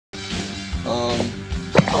Um,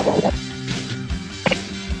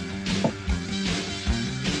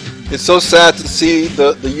 it's so sad to see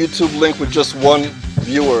the YouTube link with just one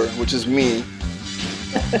viewer, which is me.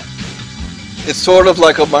 It's sort of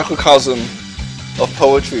like a microcosm of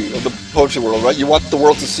poetry, of the poetry world, right? You want the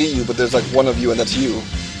world to see you, but there's like one of you, and that's you.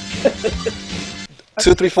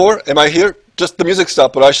 2, 3, 4. Am I here? Just the music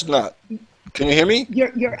stopped, but I should not. Can you hear me?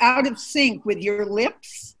 You're out of sync with your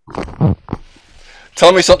lips.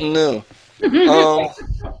 Tell me something new.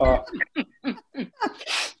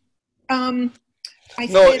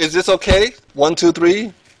 Is this okay? 1, 2,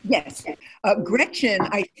 3. Yes. Gretchen,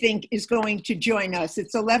 I think, is going to join us.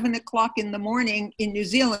 It's 11 o'clock in the morning in New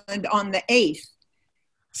Zealand on the 8th.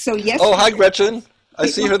 So yes. Oh, hi, Gretchen. I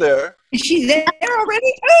see her there. Is she there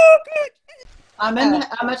already? Oh, good. I'm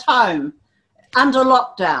at home, under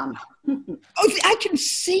lockdown. Oh, I can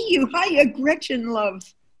see you. Hiya, Gretchen, love.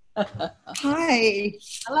 Hi.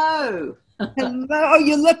 Hello. Hello.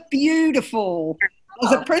 You look beautiful.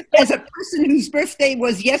 As a person whose birthday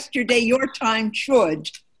was yesterday, your time should.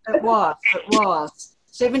 It was.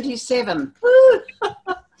 77.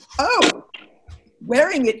 Oh,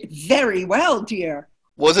 wearing it very well, dear.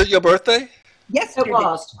 Was it your birthday? Yesterday.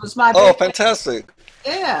 It was my birthday. Oh, fantastic.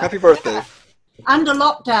 Yeah. Happy birthday. Yeah. Under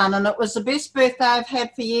lockdown, and it was the best birthday I've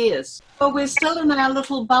had for years. Well, we're still in our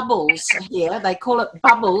little bubbles here. They call it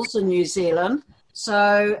bubbles in New Zealand.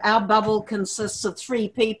 So our bubble consists of 3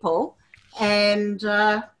 people, and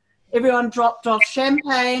everyone dropped off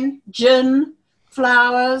champagne, gin,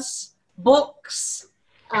 flowers, books,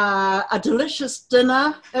 a delicious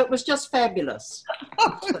dinner. It was just fabulous.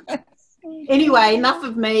 Anyway, enough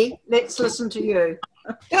of me. Let's listen to you.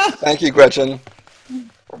 Thank you, Gretchen.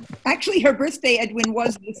 Actually, her birthday, Edwin,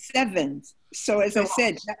 was the 7th. So as I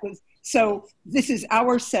said, so this is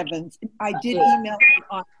our 7th. I did email her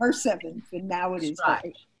on her 7th, and now it is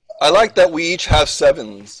right. I like that we each have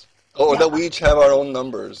 7s, or that we each have our own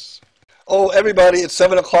numbers. Oh, everybody, it's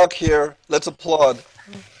 7 o'clock here. Let's applaud.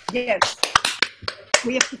 Yes.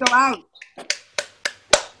 We have to go out.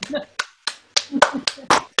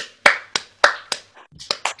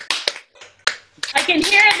 I can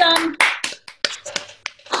hear them.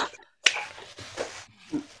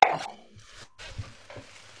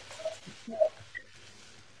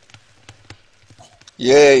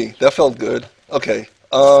 Yay, that felt good. Okay.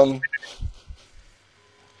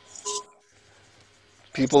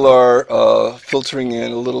 People are filtering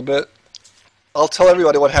in a little bit. I'll tell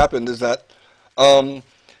everybody what happened is that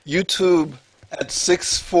YouTube at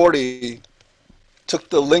 6:40 took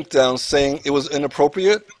the link down saying it was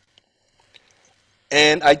inappropriate.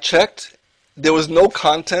 And I checked. There was no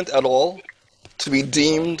content at all to be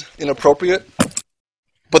deemed inappropriate.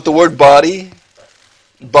 But the word BODYLINGO,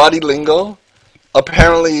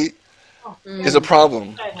 apparently is a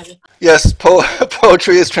problem. Yes,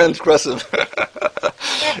 poetry is transgressive.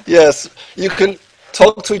 Yes, you can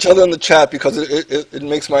talk to each other in the chat because it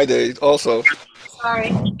makes my day also.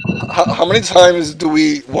 Sorry. How many times are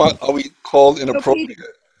we called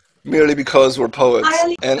inappropriate merely because we're poets?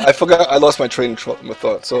 And I forgot, I lost my train of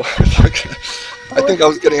thought. So I think I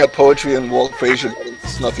was getting at poetry and Walt Frazier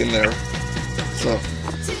snuck in there. So,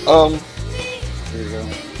 there you go.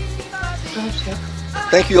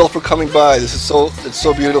 Thank you all for coming by. It's so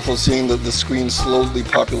beautiful seeing the screen slowly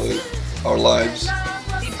populate our lives.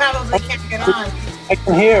 You probably can't get on. I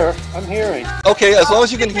can hear. I'm hearing. Okay, as long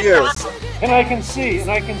as you can hear. And I can see.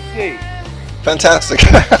 Fantastic.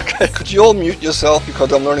 Could you all mute yourself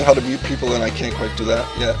because I'm learning how to mute people and I can't quite do that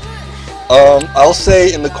yet. I'll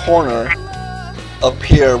say in the corner up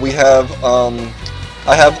here we have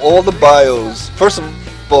I have all the bios. First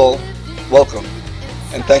of all, welcome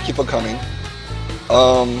and thank you for coming.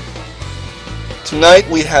 Tonight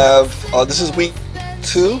we have this is week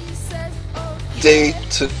 2, day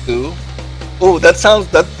 2. Oh, that sounds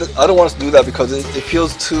I don't want to do that because it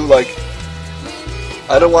feels too like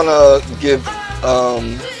I don't want to give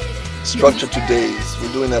structure to days.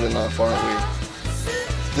 We're doing that enough, aren't we?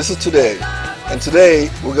 This is today, and today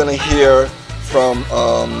we're going to hear from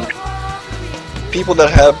people that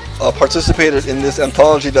have participated in this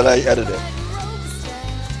anthology that I edited.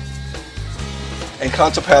 And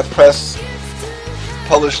Counterpath Press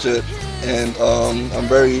published it, and I'm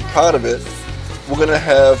very proud of it. We're going to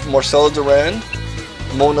have Marcella Durand,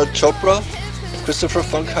 Mona Chopra, Christopher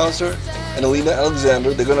Funkhouser, and Elena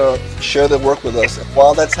Alexander. They're going to share their work with us. And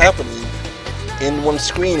while that's happening, in one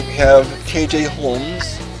screen we have KJ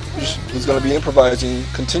Holmes, who's going to be improvising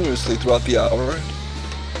continuously throughout the hour.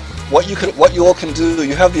 What you all can do,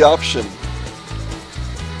 you have the option.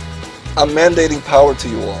 I'm mandating power to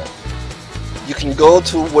you all. You can go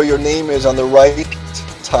to where your name is on the right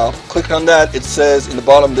top. Click on that. It says in the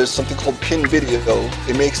bottom there's something called pin video.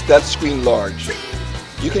 It makes that screen large.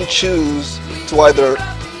 You can choose to either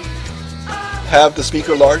have the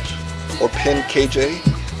speaker large or pin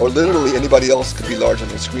KJ, or literally anybody else could be large on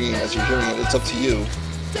your screen as you're hearing it. It's up to you.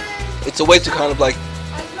 It's a way to kind of like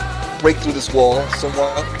break through this wall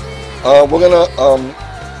somewhat. We're gonna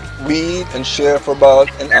read and share for about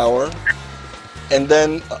an hour, and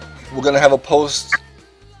then we're gonna have a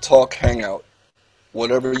post-talk hangout.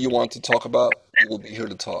 Whatever you want to talk about, we will be here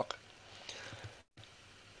to talk.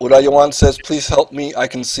 Urayawan says, please help me, I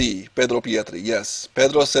can see. Pedro Pietri, yes.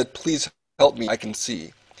 Pedro said, please help me, I can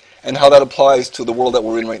see. And how that applies to the world that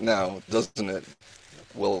we're in right now, doesn't it?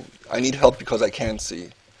 Well, I need help because I can see.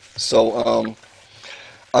 So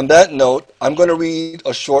on that note, I'm going to read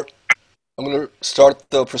I'm going to start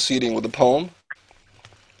the proceeding with a poem,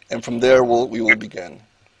 and from there we will begin.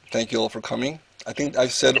 Thank you all for coming. I think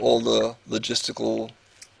I've said all the logistical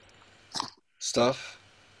stuff.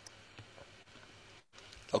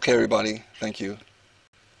 Okay, everybody, thank you.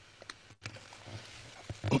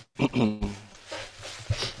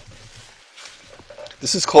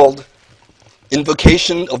 This is called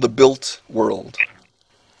Invocation of the Built World.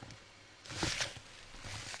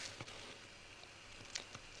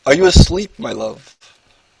 Are you asleep, my love?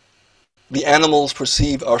 The animals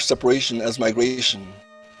perceive our separation as migration.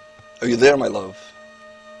 Are you there, my love?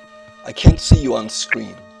 I can't see you on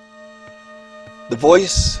screen. The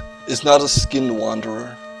voice is not a skinned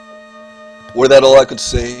wanderer. Were that all I could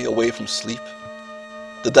say away from sleep?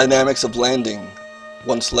 The dynamics of landing,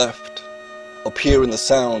 once left, appear in the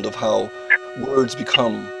sound of how words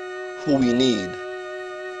become who we need,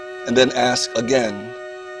 and then ask again,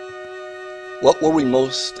 what were we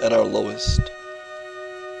most at our lowest?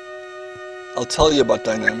 I'll tell you about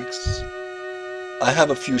dynamics. I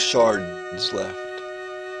have a few shards left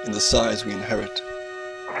in the size we inherit.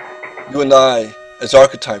 You and I, as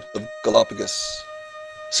archetypes of Galapagos,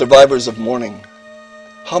 survivors of morning,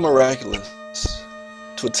 how miraculous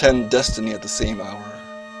to attend destiny at the same hour.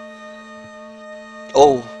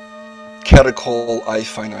 Oh, catacall I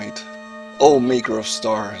finite, oh maker of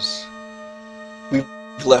stars, we've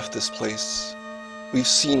left this place, we've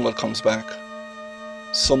seen what comes back.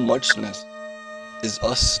 So muchness is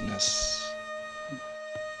usness.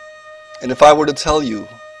 And if I were to tell you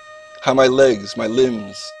how my legs, my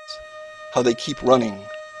limbs, how they keep running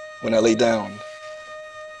when I lay down,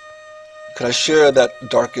 could I share that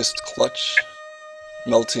darkest clutch,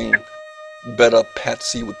 melting betta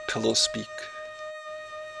patsy with pillow speak?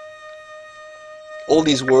 All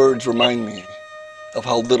these words remind me of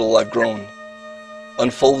how little I've grown,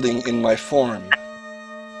 unfolding in my form,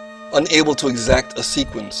 unable to exact a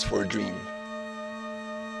sequence for a dream.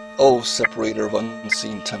 Oh, separator of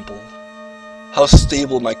unseen temple, how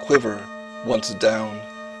stable my quiver once down.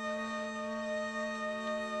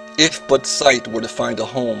 If but sight were to find a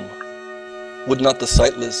home, would not the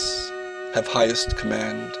sightless have highest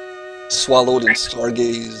command? Swallowed in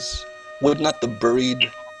stargaze, would not the buried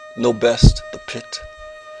know best the pit?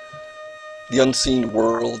 The unseen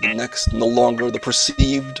world, the next no longer, the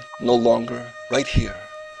perceived no longer, right here,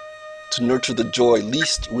 to nurture the joy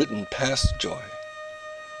least written past joy.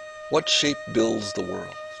 What shape builds the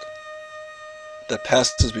world that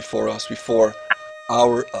passes before us, before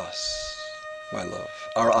our us, my love,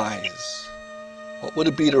 our eyes? What would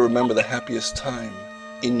it be to remember the happiest time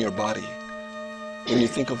in your body? When you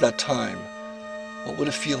think of that time, what would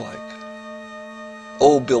it feel like?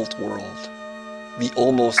 Oh, built world, the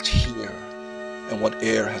almost here, and what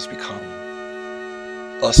air has become.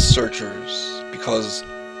 Us searchers, because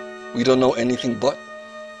we don't know anything but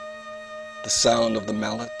the sound of the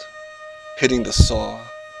mallet hitting the saw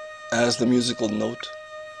as the musical note,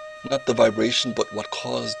 not the vibration, but what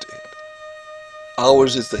caused it.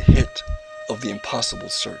 Ours is the hit of the impossible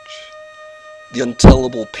search, the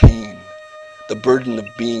untellable pain, the burden of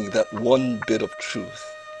being that one bit of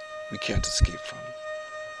truth we can't escape from.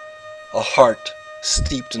 A heart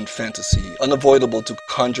steeped in fantasy, unavoidable to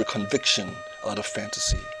conjure conviction out of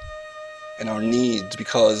fantasy, and our needs,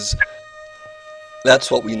 because that's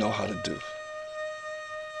what we know how to do.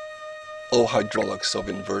 Oh, hydraulics of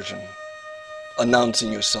inversion,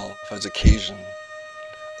 announcing yourself as occasion.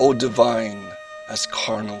 Oh, divine as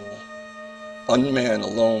carnal, unman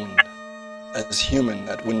alone as human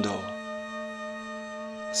at window.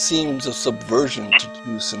 Seems a subversion to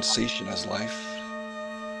true sensation as life,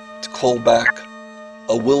 to call back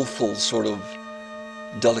a willful sort of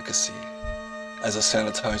delicacy as a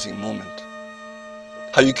sanitizing moment.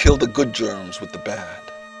 How you kill the good germs with the bad,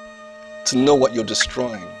 to know what you're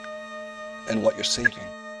destroying and what you're saving.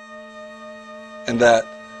 And that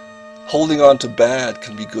Holding on to bad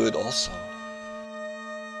can be good also.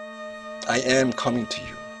 I am coming to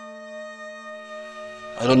you.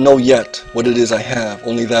 I don't know yet what it is I have,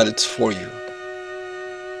 only that it's for you.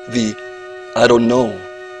 The I don't know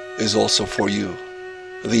is also for you.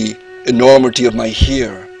 The enormity of my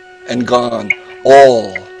here and gone,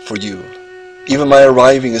 all for you. Even my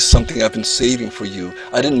arriving is something I've been saving for you.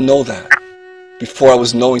 I didn't know that before I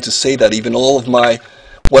was knowing to say that. Even all of my,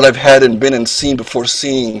 what I've had and been and seen before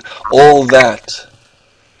seeing, all that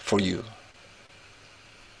for you.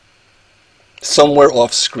 Somewhere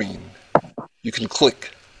off screen, you can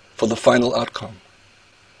click for the final outcome.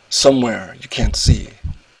 Somewhere you can't see.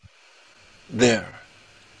 There,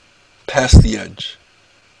 past the edge,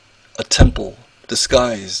 a temple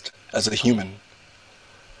disguised as a human.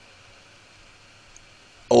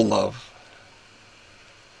 Oh love,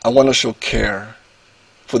 I want to show care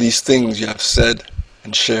for these things you have said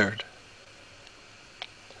and shared.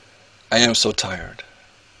 I am so tired,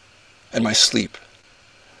 and my sleep.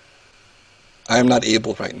 I am not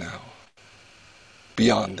able right now,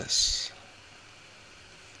 beyond this.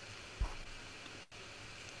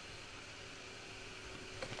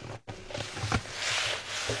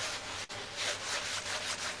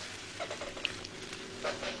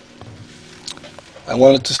 I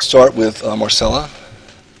wanted to start with Marcella.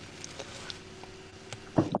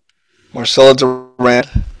 Marcella Durand.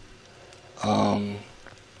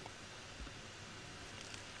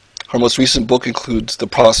 Her most recent book includes The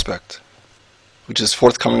Prospect, which is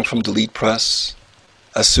forthcoming from Delete Press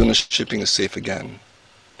as soon as shipping is safe again.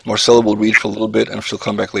 Marcella will read for a little bit and she'll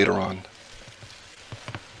come back later on.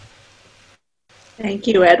 Thank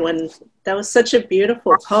you, Edwin. That was such a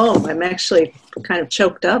beautiful poem. I'm actually kind of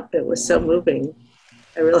choked up. It was so moving.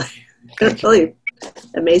 Really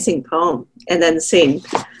amazing poem. And then seeing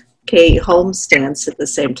Kay Holmes dance at the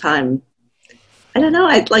same time. I don't know.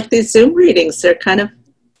 I like these Zoom readings. They're kind of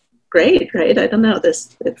great, right? I don't know.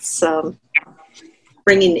 It's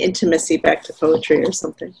bringing intimacy back to poetry or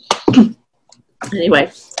something.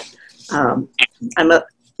 Anyway, I'm a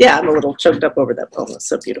little choked up over that poem. It's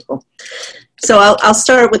so beautiful. So I'll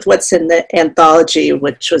start with what's in the anthology,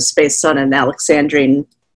 which was based on an Alexandrine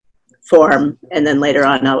form, and then later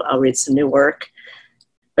on I'll read some new work.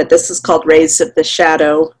 But this is called Rays of the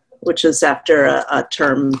Shadow, which is after a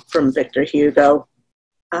term from Victor Hugo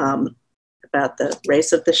about the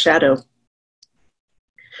rays of the shadow.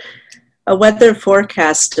 A weather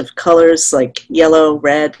forecast of colors like yellow,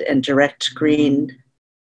 red, and direct green.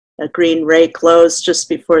 A green ray glows just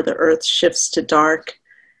before the earth shifts to dark,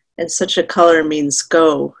 and such a color means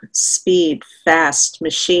go, speed, fast,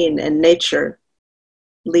 machine, and nature.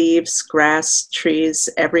 Leaves, grass, trees,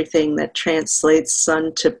 everything that translates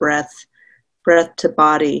sun to breath, breath to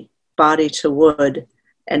body, body to wood,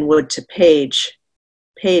 and wood to page,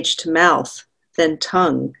 page to mouth, then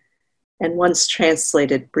tongue, and once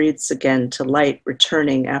translated breathes again to light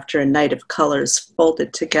returning after a night of colors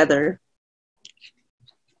folded together.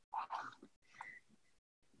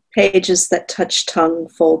 Pages that touch tongue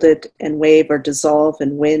folded and wave or dissolve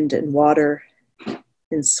in wind and water,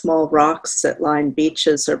 in small rocks that line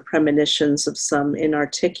beaches or premonitions of some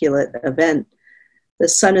inarticulate event. The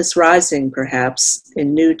sun is rising, perhaps,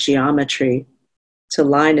 in new geometry, to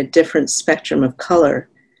line a different spectrum of color,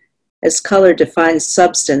 as color defines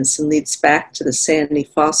substance and leads back to the sandy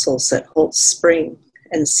fossils that hold spring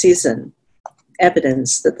and season,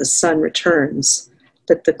 evidence that the sun returns,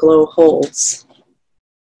 that the glow holds.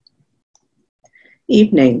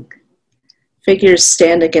 Evening. Figures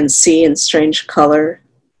stand against sea in strange color,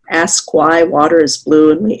 ask why water is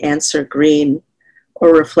blue and we answer green,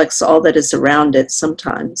 or reflects all that is around it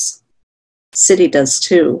sometimes. City does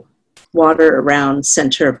too, water around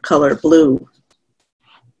center of color blue.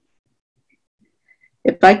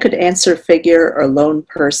 If I could answer figure or lone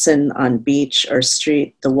person on beach or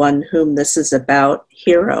street, the one whom this is about,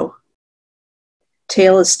 hero.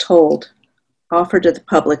 Tale is told. Offer to the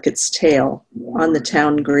public its tale. On the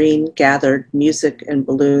town green gathered music and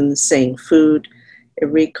balloons saying food, a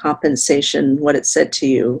recompensation, what it said to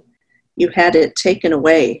you. You had it taken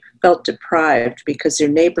away, felt deprived because your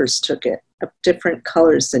neighbors took it, of different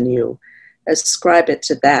colors than you. Ascribe it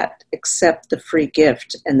to that, accept the free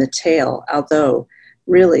gift and the tale, although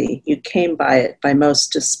really you came by it by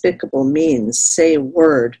most despicable means. Say a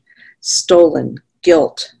word, stolen,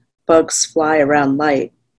 guilt, bugs fly around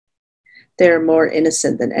light. They are more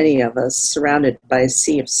innocent than any of us, surrounded by a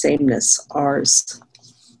sea of sameness, ours.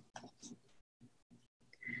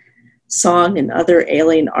 Song and other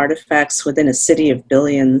alien artifacts within a city of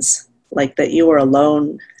billions, like that you are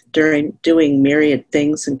alone during doing myriad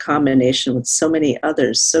things in combination with so many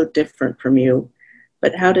others so different from you,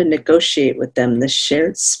 but how to negotiate with them this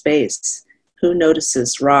shared space. Who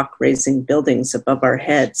notices rock raising buildings above our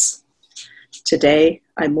heads? Today,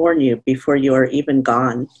 I mourn you before you are even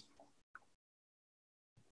gone.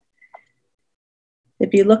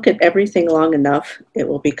 If you look at everything long enough, it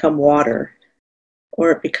will become water,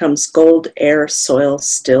 or it becomes gold, air, soil,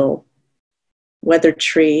 still, weathered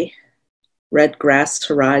tree, red grass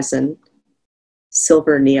horizon,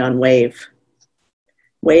 silver neon wave.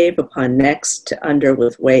 Wave upon next to under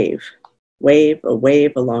with wave. Wave, a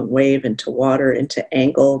wave along wave into water, into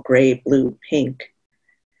angle, gray, blue, pink.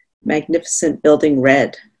 Magnificent building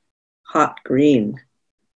red, hot green.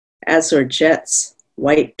 Azure jets,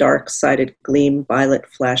 white dark-sided gleam, violet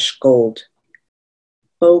flash gold.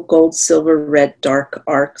 Oh, gold, silver, red, dark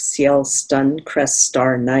arc, ciel, stun, crest,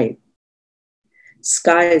 star, night.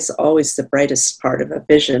 Sky is always the brightest part of a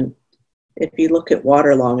vision. If you look at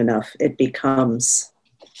water long enough, it becomes.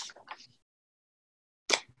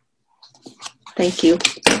 Thank you.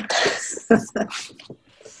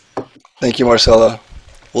 Thank you, Marcella.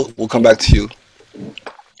 We'll come back to you.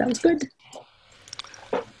 That was good.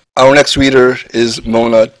 Our next reader is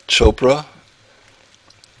Mona Chopra.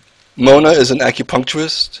 Mona is an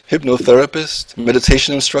acupuncturist, hypnotherapist,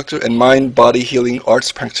 meditation instructor, and mind-body healing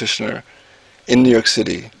arts practitioner in New York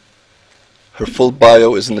City. Her full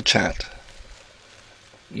bio is in the chat.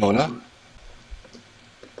 Mona?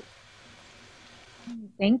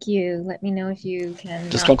 Thank you. Let me know if you can.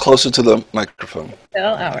 Just come closer to the microphone. Oh,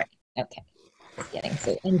 all right. Okay. Getting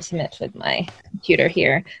so intimate with my computer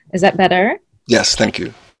here. Is that better? Yes, thank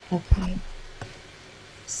you. Okay.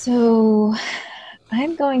 So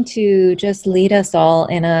I'm going to just lead us all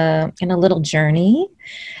in a little journey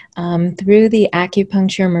through the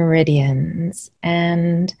acupuncture meridians.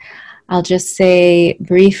 And I'll just say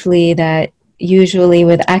briefly that usually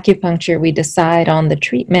with acupuncture, we decide on the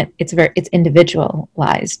treatment. It's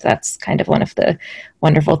individualized. That's kind of one of the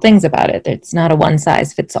wonderful things about it. It's not a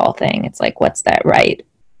one-size-fits-all thing. It's like, what's that right?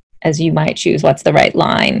 As you might choose, what's the right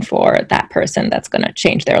line for that person that's going to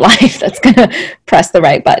change their life, that's going to press the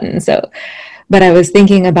right button. But I was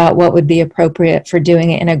thinking about what would be appropriate for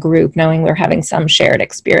doing it in a group, knowing we're having some shared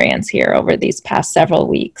experience here over these past several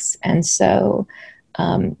weeks. And so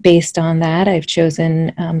based on that, I've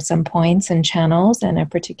chosen some points and channels and a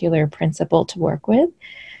particular principle to work with.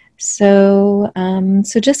 So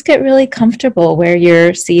just get really comfortable where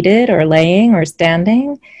you're seated or laying or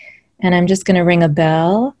standing. And I'm just going to ring a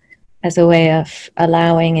bell as a way of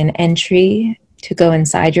allowing an entry to go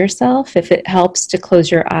inside yourself. If it helps to close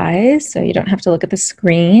your eyes so you don't have to look at the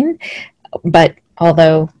screen, but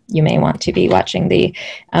although you may want to be watching the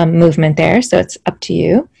movement there, so it's up to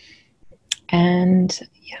you. And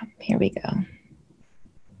yeah, here we go.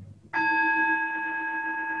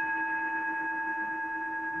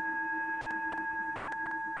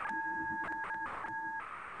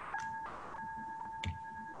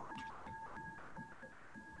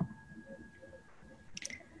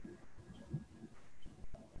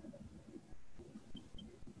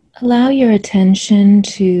 Allow your attention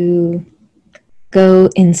to go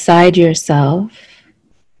inside yourself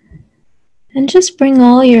and just bring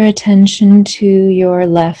all your attention to your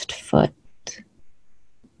left foot.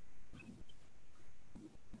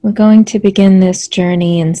 We're going to begin this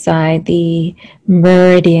journey inside the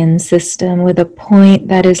meridian system with a point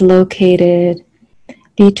that is located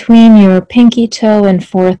between your pinky toe and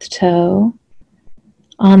fourth toe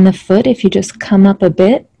on the foot. If you just come up a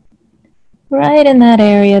bit, right in that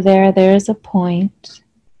area there's a point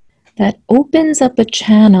that opens up a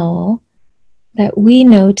channel that we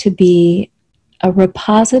know to be a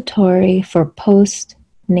repository for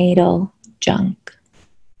postnatal junk.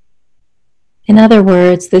 In other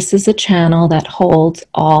words, this is a channel that holds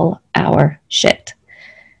all our shit.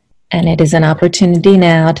 And it is an opportunity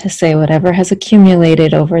now to say whatever has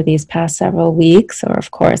accumulated over these past several weeks, or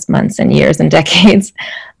of course months and years and decades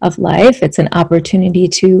of life. It's an opportunity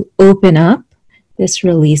to open up this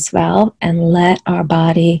release valve and let our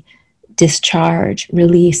body discharge,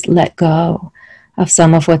 release, let go of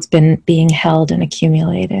some of what's been being held and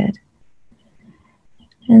accumulated.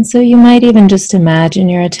 And so you might even just imagine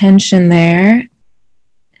your attention there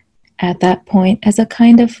at that point as a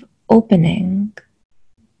kind of opening.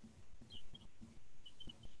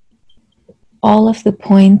 All of the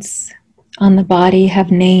points on the body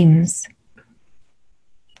have names.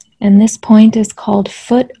 And this point is called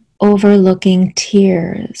foot overlooking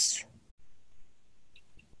tears.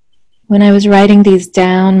 When I was writing these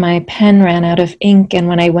down, my pen ran out of ink, and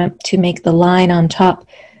when I went to make the line on top,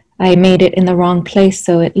 I made it in the wrong place,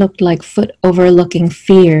 so it looked like foot overlooking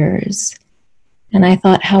fears. And I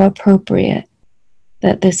thought how appropriate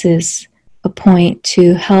that this is a point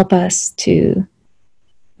to help us to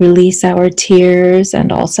release our tears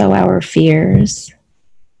and also our fears.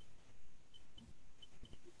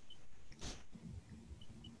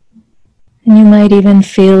 And you might even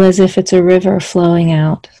feel as if it's a river flowing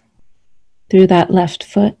out through that left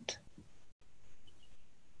foot.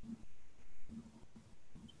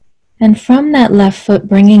 And from that left foot,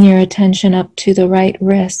 bringing your attention up to the right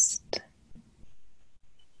wrist.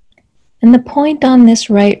 And the point on this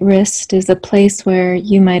right wrist is a place where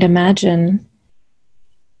you might imagine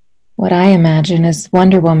what I imagine is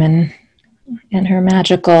Wonder Woman and her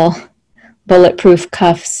magical bulletproof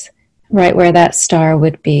cuffs, right where that star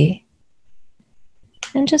would be.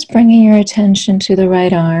 And just bringing your attention to the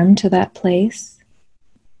right arm, to that place.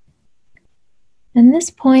 And this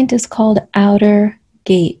point is called outer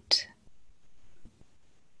gate.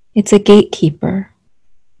 It's a gatekeeper.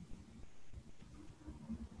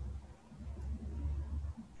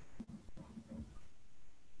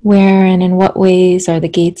 Where and in what ways have the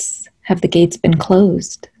gates been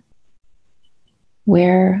closed?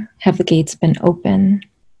 Where have the gates been open?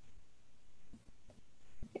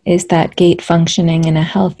 Is that gate functioning in a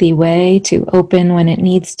healthy way to open when it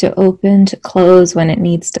needs to open, to close when it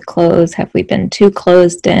needs to close? Have we been too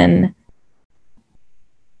closed in?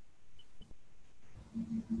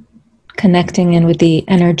 Connecting in with the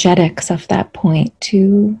energetics of that point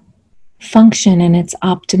to function in its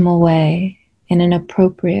optimal way, in an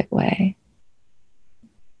appropriate way.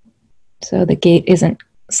 So the gate isn't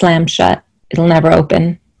slammed shut. It'll never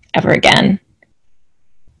open ever again.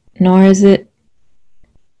 Nor is it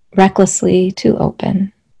recklessly to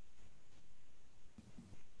open.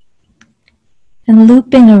 And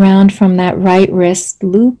looping around from that right wrist,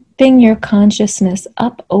 looping your consciousness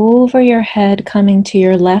up over your head, coming to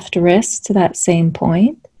your left wrist to that same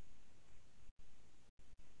point.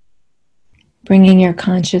 Bringing your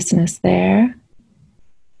consciousness there.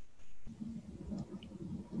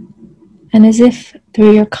 And as if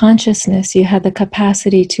through your consciousness you had the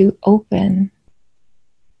capacity to open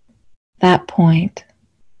that point.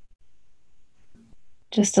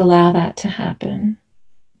 Just allow that to happen.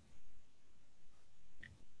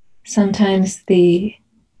 Sometimes the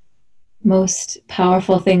most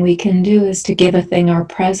powerful thing we can do is to give a thing our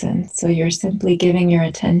presence. So you're simply giving your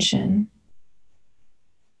attention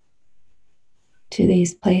to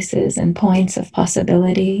these places and points of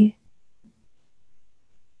possibility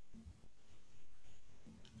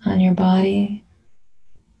on your body.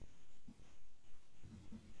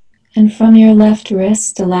 And from your left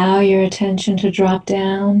wrist, allow your attention to drop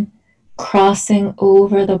down, crossing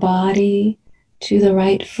over the body to the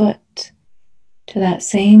right foot, to that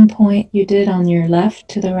same point you did on your left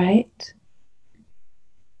to the right.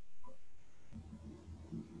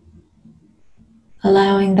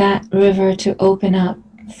 Allowing that river to open up,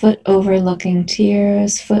 foot overlooking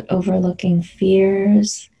tears, foot overlooking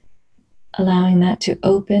fears, allowing that to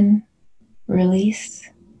open, release.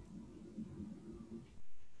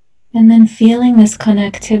 And then feeling this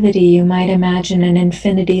connectivity, you might imagine an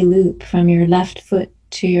infinity loop from your left foot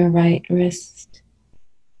to your right wrist,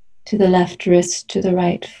 to the left wrist to the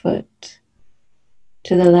right foot,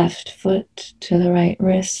 to the left foot to the right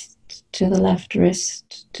wrist, to the left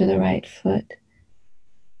wrist to the right foot,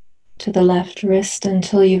 to the left wrist,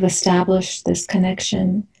 until you've established this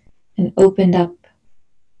connection and opened up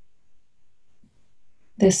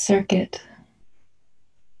this circuit.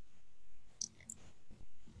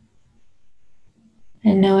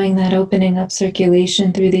 And knowing that opening up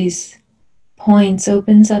circulation through these points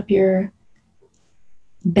opens up your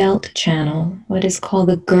belt channel, what is called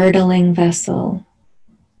the girdling vessel.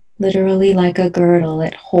 Literally like a girdle,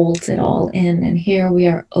 it holds it all in. And here we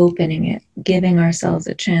are opening it, giving ourselves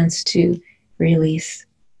a chance to release.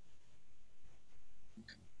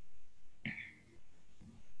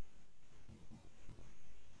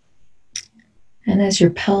 And as your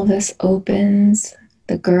pelvis opens,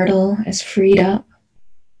 the girdle is freed up.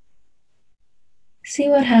 See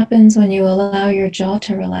what happens when you allow your jaw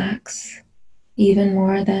to relax even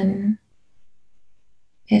more than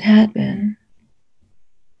it had been.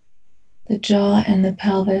 The jaw and the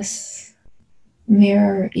pelvis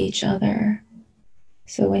mirror each other.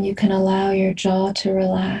 So when you can allow your jaw to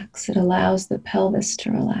relax, it allows the pelvis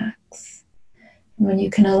to relax. And when you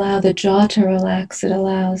can allow the jaw to relax, it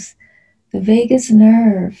allows the vagus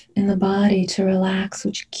nerve in the body to relax,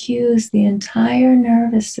 which cues the entire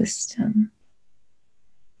nervous system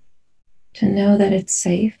to know that it's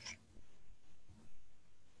safe.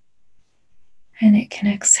 And it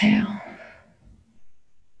can exhale.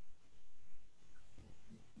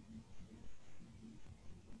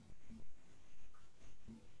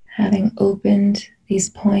 Having opened these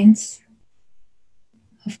points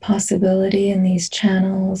of possibility in these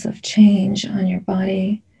channels of change on your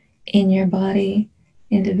body, in your body,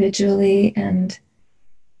 individually and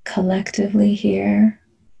collectively here.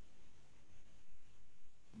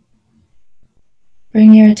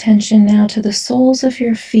 Bring your attention now to the soles of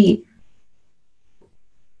your feet,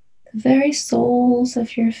 the very soles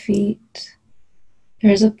of your feet.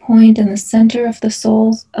 There is a point in the center of the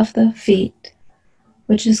soles of the feet,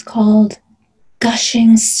 which is called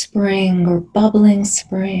gushing spring or bubbling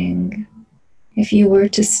spring. If you were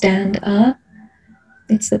to stand up,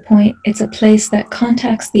 it's the point, it's a place that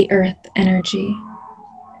contacts the earth energy,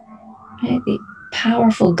 right? The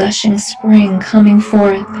powerful gushing spring coming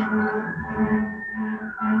forth.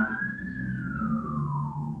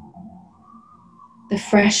 The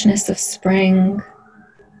freshness of spring,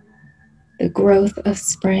 the growth of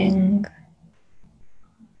spring.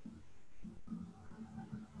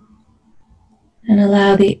 And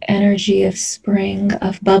allow the energy of spring,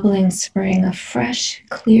 of bubbling spring, of fresh,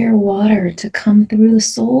 clear water to come through the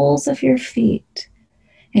soles of your feet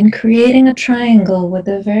and creating a triangle with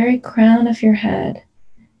the very crown of your head.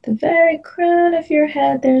 The very crown of your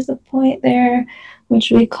head, there's a point there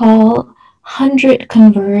which we call 100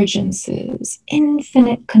 convergences,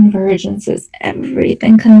 infinite convergences.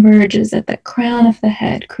 Everything converges at the crown of the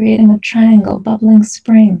head, creating a triangle, bubbling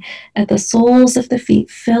spring at the soles of the feet,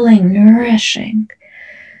 filling, nourishing,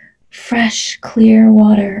 fresh, clear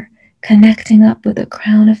water, connecting up with the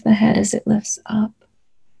crown of the head as it lifts up.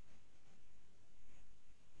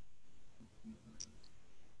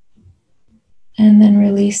 And then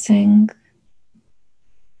releasing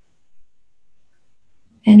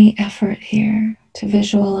any effort here to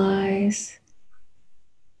visualize.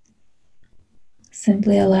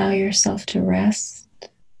 Simply allow yourself to rest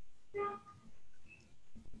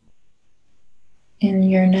in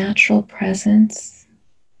your natural presence.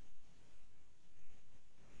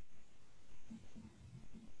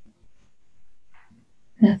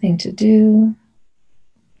 Nothing to do,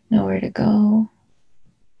 nowhere to go.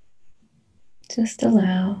 Just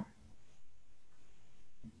allow.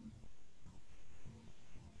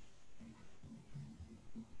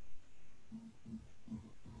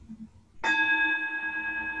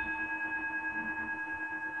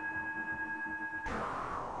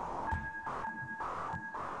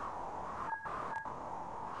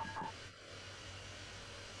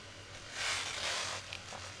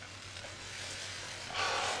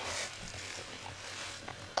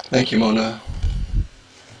 Thank you, Mona.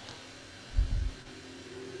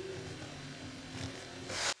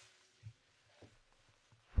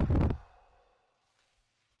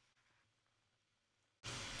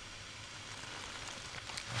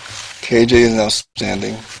 KJ is now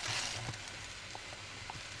standing.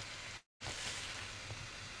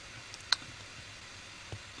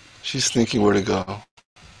 She's thinking where to go.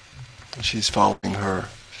 She's following her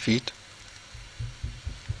feet.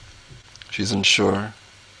 She's unsure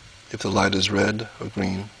if the light is red or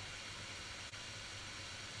green.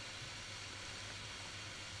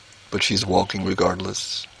 But she's walking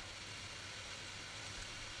regardless.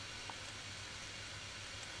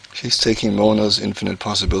 She's taking Mona's infinite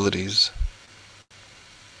possibilities,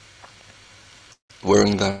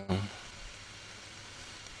 wearing them,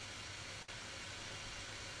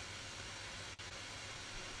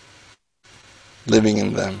 living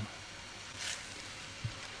in them.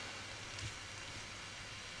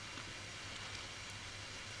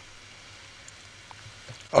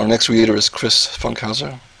 Our next reader is Chris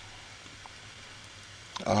Funkhouser.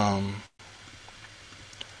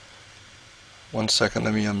 One second,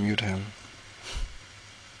 let me unmute him.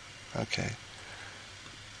 Okay.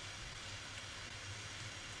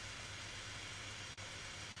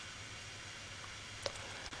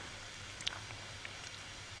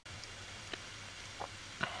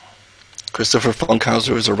 Christopher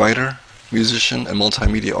Funkhouser is a writer, musician, and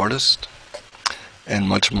multimedia artist, and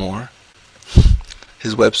much more.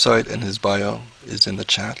 His website and his bio is in the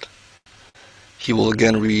chat. He will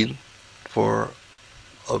again read for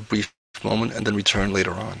a brief moment and then return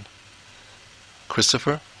later on.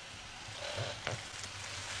 Christopher?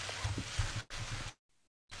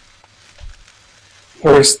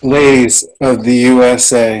 First Ladies of the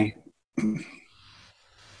USA.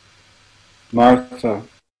 Martha,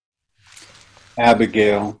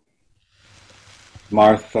 Abigail,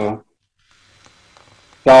 Martha,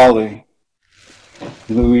 Dolly,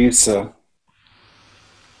 Louisa,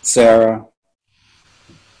 Sarah,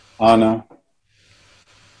 Anna,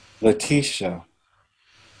 Letitia,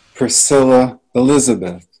 Priscilla,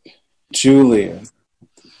 Elizabeth, Julia,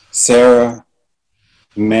 Sarah,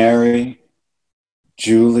 Mary,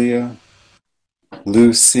 Julia,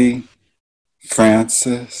 Lucy,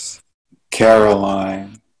 Frances,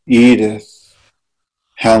 Caroline, Edith,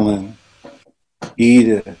 Helen,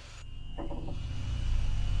 Edith,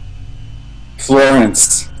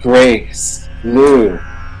 Florence, Grace, Lou,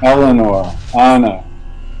 Eleanor, Anna,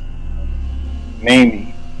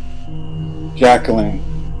 Mamie, Jacqueline,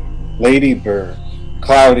 Ladybird,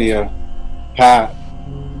 Claudia, Pat,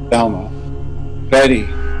 Thelma, Betty,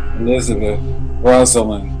 Elizabeth,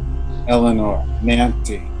 Rosalind, Eleanor,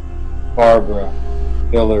 Nancy, Barbara,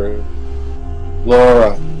 Hillary,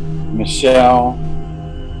 Laura, Michelle,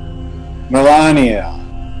 Melania.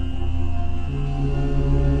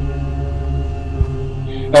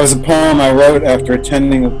 That was a poem I wrote after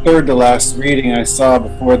attending the third to last reading I saw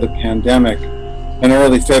before the pandemic, an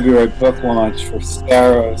early February book launch for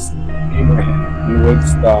Sparrows, Abraham, and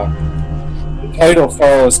Woodstock. The title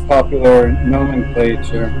follows popular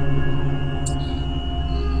nomenclature.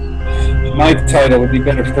 My title would be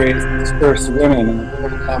better phrased as First Women, and the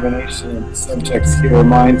word combination of the subjects here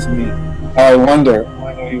reminds me how I wonder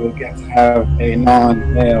when we will get to have a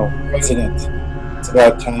non-male president. It's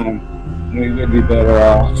about time, and we would be better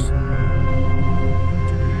off.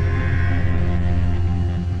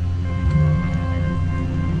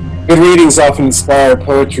 Good readings often inspire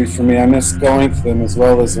poetry for me. I miss going to them as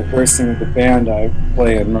well as rehearsing with the band I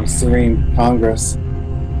play in Most Serene Congress.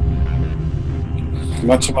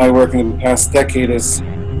 Much of my work in the past decade has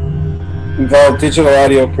involved digital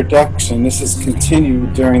audio production. This has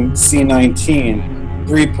continued during C19.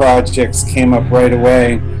 3 projects came up right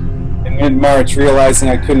away. In mid-March, realizing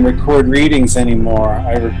I couldn't record readings anymore,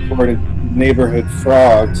 I recorded Neighborhood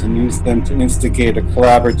Frogs and used them to instigate a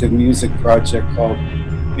collaborative music project called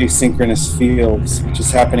Asynchronous Fields, which is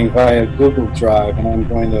happening via Google Drive, and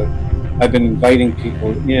I've been inviting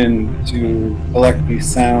people in to collect these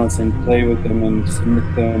sounds and play with them and submit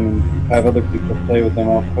them and have other people play with them.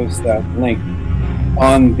 I'll post that link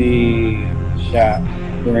on the chat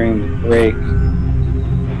during the break.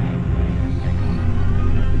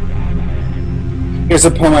 Here's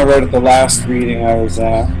a poem I wrote at the last reading I was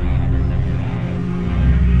at.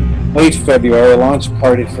 Late February, a launch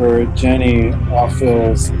party for Jenny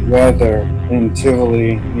Offill's Weather in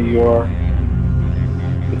Tivoli, New York.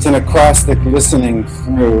 It's an acrostic listening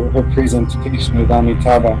through her presentation with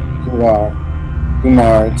Amitabha Kumar.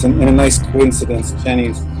 It's in a nice coincidence,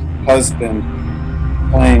 Jenny's husband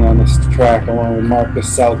playing on this track along with Marcus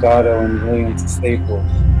Salgado and William Staples.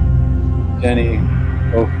 Jenny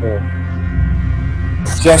Ophir.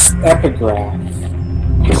 Just epigraph.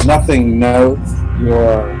 Nothing notes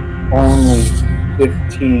your only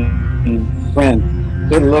 15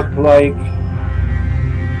 friend. It looked like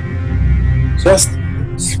just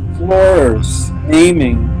explorers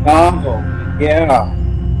naming novel, yeah,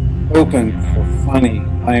 open for funny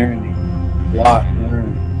irony, lot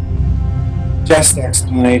learned. Just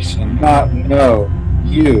explanation, not know,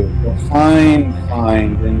 you, or find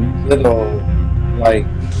in little, like,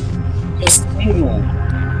 just England,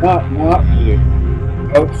 not you,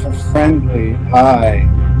 out for friendly, I,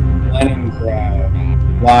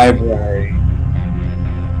 Leningrad, library,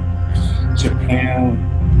 Japan,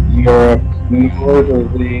 Europe,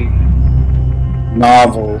 northerly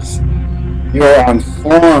novels. You're on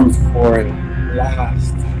form for it,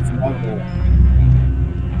 last, never,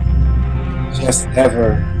 just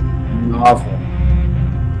ever, novel.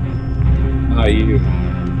 Not you.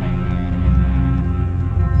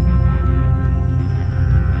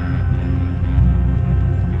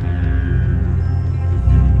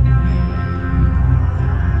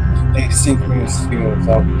 Asynchronous fields,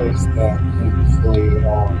 I'll post that link for you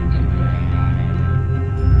all.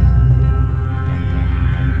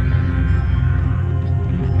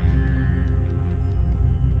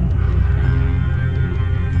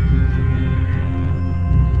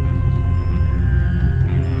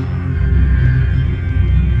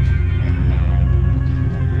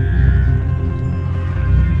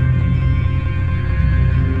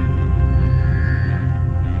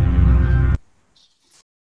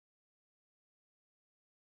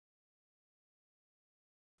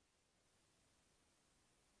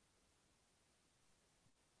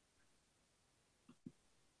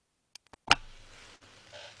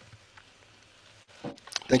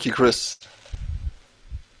 Thank you, Chris.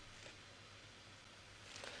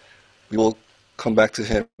 We will come back to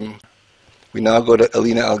him. We now go to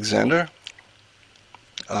Elena Alexander.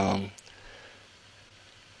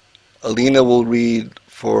 Elena will read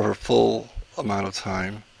for her full amount of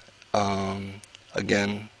time.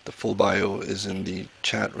 Again, the full bio is in the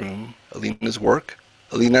chat room.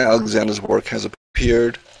 Elena Alexander's work has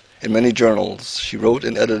appeared in many journals. She wrote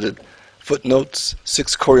and edited footnotes.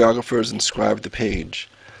 6 choreographers inscribed the page.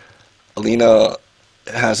 Elena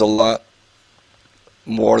has a lot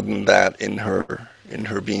more than that in her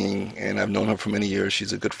being, and I've known her for many years.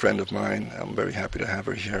 She's a good friend of mine. I'm very happy to have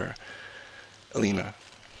her here. Elena.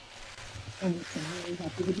 I'm really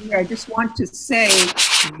happy to be here. I just want to say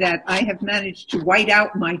that I have managed to white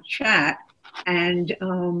out my chat, and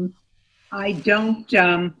I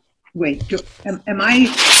don't, wait, am I,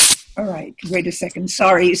 all right, wait a second,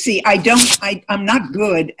 sorry. You see, I'm not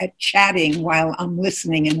good at chatting while I'm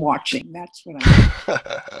listening and watching. That's what I'm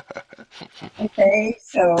Okay,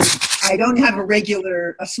 so I don't have a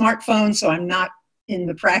smartphone, so I'm not in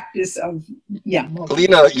the practice of, yeah.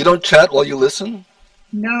 Elena, you don't chat while you listen?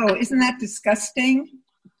 No, isn't that disgusting?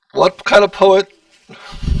 What kind of poet?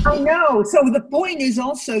 I know. So the point is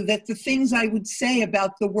also that the things I would say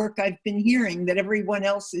about the work I've been hearing that everyone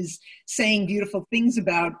else is saying beautiful things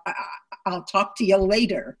about, I'll talk to you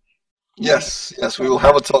later. Yes, yes, we will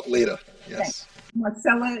have a talk later. Yes. Thanks.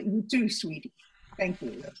 Marcella, you too, sweetie. Thank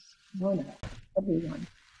you. Yes. Mona, everyone.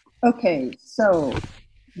 Okay, so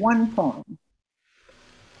one poem.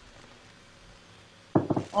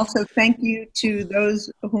 Also, thank you to those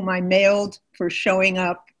whom I mailed for showing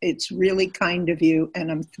up. It's really kind of you, and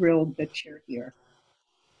I'm thrilled that you're here.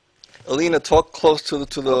 Elena, talk close to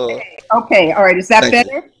the. Okay, all right. Is that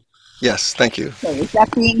better? Yes, thank you. Okay, is that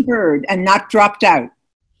being heard and not dropped out?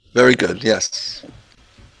 Very good, yes.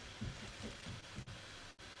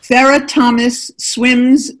 Sarah Thomas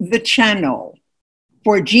swims the channel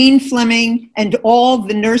for Jean Fleming and all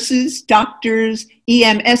the nurses, doctors,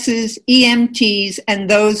 EMSs, EMTs, and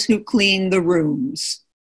those who clean the rooms.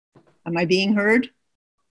 Am I being heard?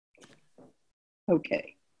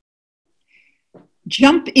 Okay.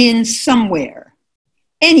 Jump in somewhere,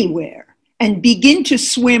 anywhere, and begin to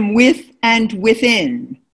swim with and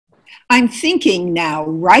within. I'm thinking now,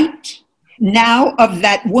 right? Now of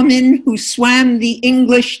that woman who swam the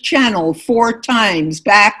English Channel 4 times,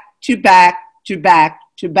 back to back to back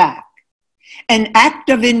to back. An act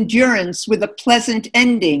of endurance with a pleasant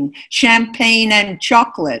ending, champagne and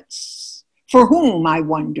chocolates. For whom, I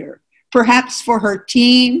wonder? Perhaps for her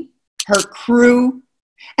team, her crew?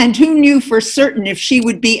 And who knew for certain if she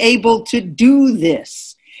would be able to do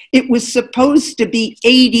this? It was supposed to be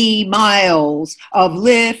 80 miles of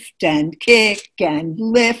lift and kick and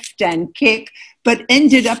lift and kick, but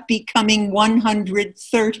ended up becoming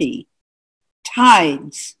 130.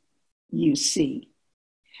 Tides, you see.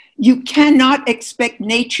 You cannot expect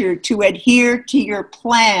nature to adhere to your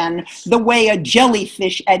plan the way a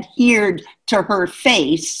jellyfish adhered to her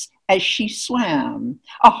face as she swam.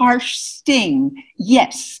 A harsh sting,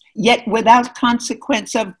 yes, yet without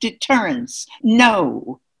consequence of deterrence,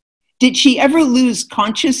 no. Did she ever lose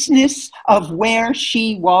consciousness of where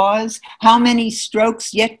she was, how many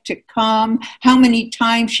strokes yet to come, how many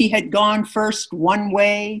times she had gone first one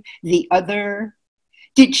way, the other?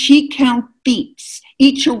 Did she count beats,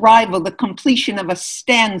 each arrival the completion of a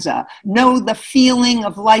stanza, know the feeling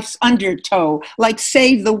of life's undertow, like,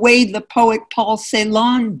 say, the way the poet Paul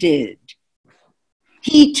Celan did?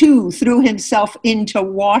 He too threw himself into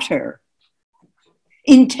water.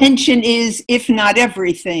 Intention is, if not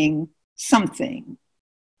everything, something.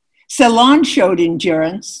 Celan showed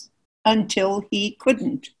endurance until he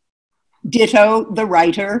couldn't. Ditto the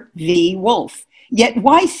writer V. Woolf. Yet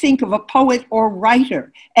why think of a poet or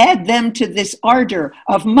writer? Add them to this ardor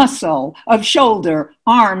of muscle, of shoulder,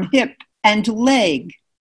 arm, hip, and leg,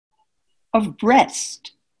 of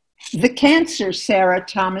breast. The cancer Sarah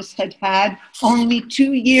Thomas had had only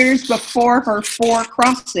 2 years before her 4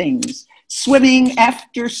 crossings, swimming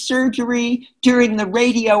after surgery during the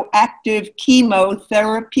radioactive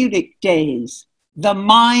chemotherapeutic days. The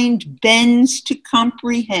mind bends to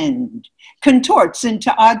comprehend, contorts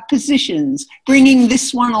into odd positions, bringing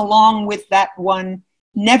this one along with that one,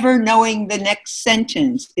 never knowing the next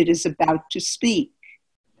sentence it is about to speak.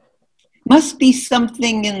 Must be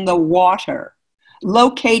something in the water,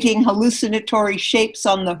 locating hallucinatory shapes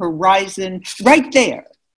on the horizon, right there.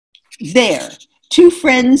 There, 2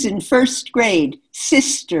 friends in 1st grade,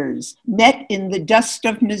 sisters, met in the dust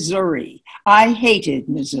of Missouri. I hated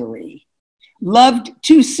Missouri. Loved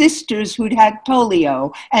 2 sisters who'd had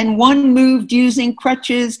polio, and one moved using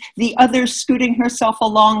crutches, the other scooting herself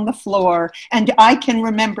along the floor. And I can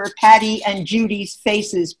remember Patty and Judy's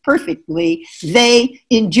faces perfectly, they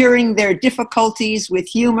enduring their difficulties with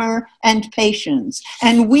humor and patience.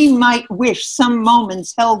 And we might wish some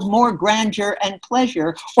moments held more grandeur and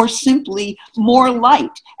pleasure, or simply more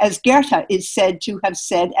light, as Goethe is said to have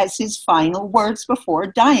said as his final words before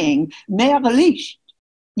dying, mehr Licht.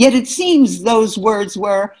 Yet it seems those words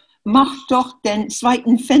were, mach doch den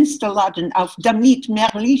zweiten Fensterladen auf, damit mehr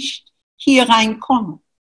Licht hier reinkomme.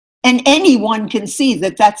 And anyone can see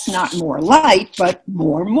that that's not more light, but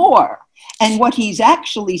more. And what he's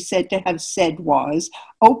actually said to have said was,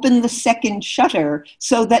 open the second shutter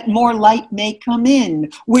so that more light may come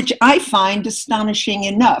in, which I find astonishing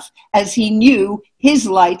enough, as he knew his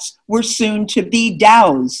lights were soon to be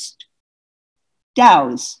doused.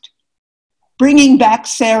 Bringing back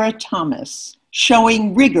Sarah Thomas,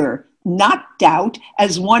 showing rigor, not doubt,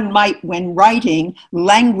 as one might when writing,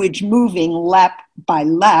 language moving lap by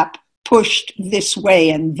lap, pushed this way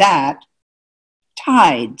and that.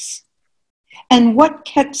 Tides. And what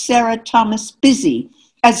kept Sarah Thomas busy,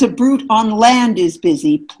 as a brute on land is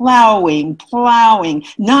busy, plowing,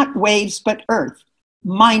 not waves but earth,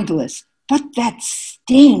 mindless. But that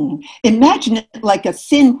sting, imagine it like a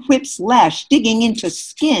thin whip's lash digging into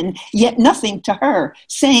skin, yet nothing to her,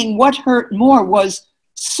 saying what hurt more was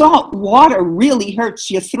salt water really hurts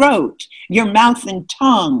your throat, your mouth and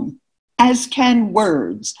tongue, as can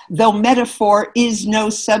words, though metaphor is no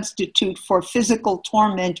substitute for physical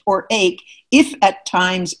torment or ache, if at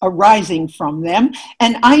times arising from them.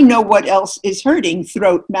 And I know what else is hurting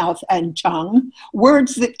throat, mouth, and tongue.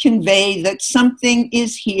 Words that convey that something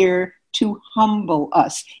is here to humble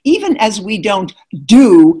us, even as we don't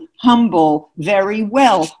do humble very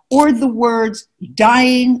well, or the words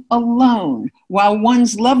dying alone while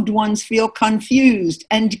one's loved ones feel confused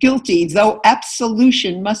and guilty, though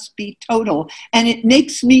absolution must be total. And it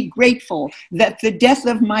makes me grateful that the death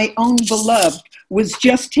of my own beloved was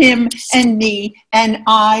just him and me, and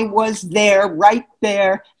I was there, right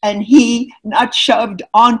there, and he not shoved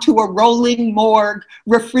onto a rolling morgue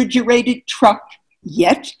refrigerated truck.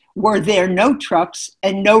 Yet were there no trucks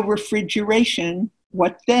and no refrigeration,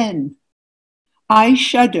 what then? I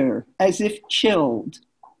shudder as if chilled,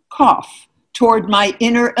 cough toward my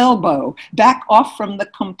inner elbow, back off from the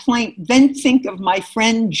complaint, then think of my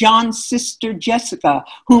friend John's sister Jessica,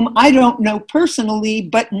 whom I don't know personally,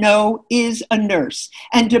 but know is a nurse,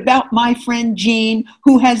 and about my friend Jean,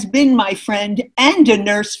 who has been my friend and a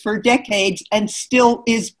nurse for decades and still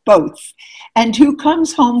is both, and who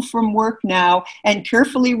comes home from work now and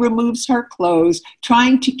carefully removes her clothes,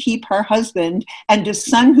 trying to keep her husband and a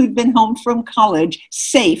son who'd been home from college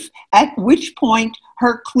safe, at which point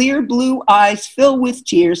her clear blue eyes fill with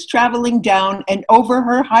tears traveling down and over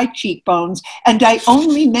her high cheekbones. And I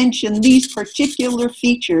only mention these particular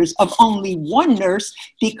features of only one nurse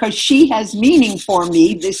because she has meaning for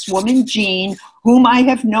me, this woman, Jean, whom I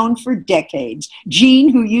have known for decades. Jean,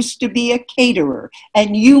 who used to be a caterer,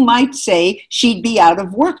 and you might say she'd be out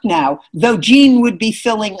of work now, though Jean would be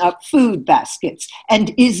filling up food baskets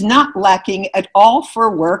and is not lacking at all for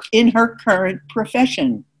work in her current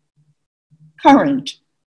profession. Current.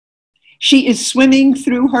 She is swimming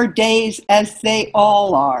through her days as they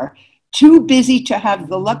all are, too busy to have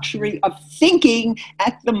the luxury of thinking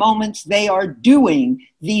at the moments they are doing,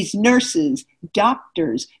 these nurses,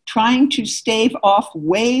 doctors, trying to stave off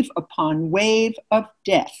wave upon wave of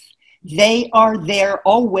death. They are there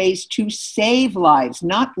always to save lives,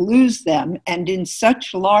 not lose them, and in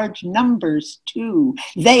such large numbers too.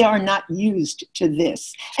 They are not used to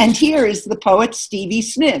this. And here is the poet Stevie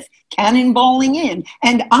Smith, cannonballing in,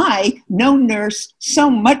 and I, no nurse, so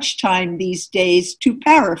much time these days to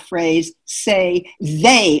paraphrase, say,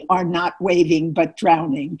 they are not waving but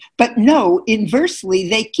drowning. But no, inversely,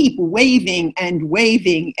 they keep waving and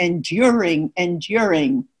waving, enduring.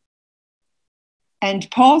 And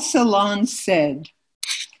Paul Celan said,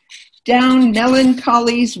 down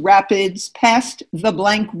melancholy's rapids, past the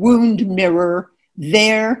blank wound mirror,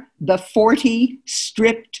 there the 40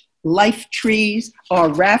 stripped life trees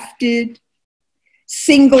are rafted.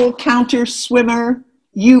 Single counter swimmer,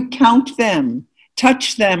 you count them,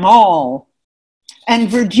 touch them all.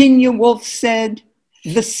 And Virginia Woolf said,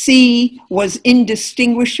 the sea was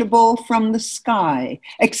indistinguishable from the sky,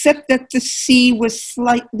 except that the sea was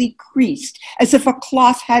slightly creased, as if a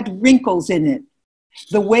cloth had wrinkles in it.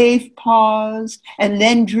 The wave paused and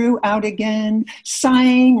then drew out again,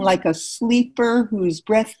 sighing like a sleeper whose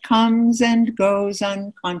breath comes and goes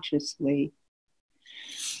unconsciously.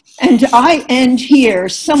 And I end here,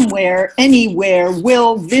 somewhere, anywhere,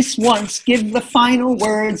 will this once give the final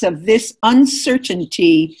words of this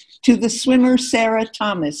uncertainty to the swimmer Sarah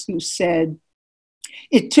Thomas, who said,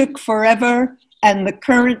 it took forever and the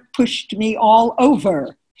current pushed me all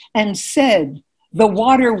over, and said, the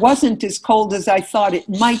water wasn't as cold as I thought it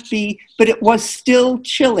might be, but it was still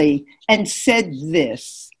chilly, and said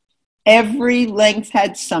this, every length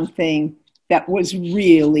had something that was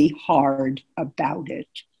really hard about it.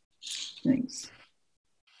 Thanks.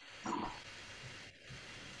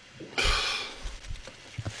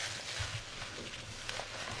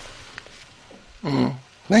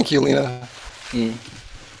 Thank you, Lena.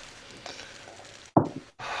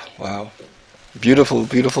 Wow. Beautiful,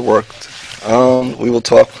 beautiful work. We will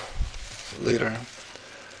talk later.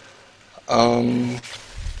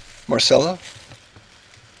 Marcella?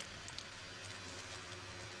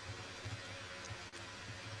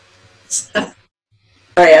 Sorry,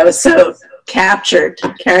 I was so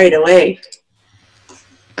carried away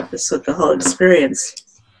just with the whole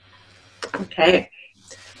experience. Okay,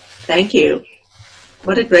 thank you.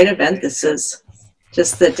 What a great event this is.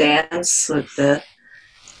 Just the dance with the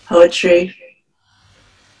poetry.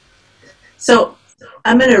 So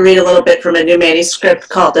I'm going to read a little bit from a new manuscript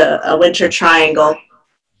called A Winter Triangle.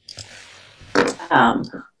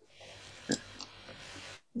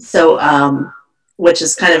 Which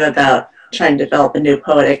is kind of about trying to develop a new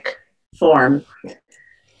poetic form.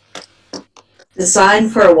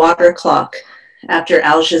 Designed for a water clock after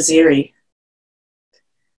Al-Jaziri.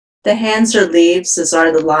 The hands are leaves, as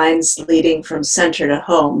are the lines leading from center to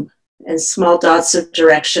home, and small dots of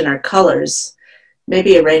direction are colors,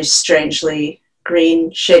 maybe arranged strangely,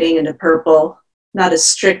 green shading into purple, not a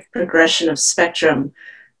strict progression of spectrum,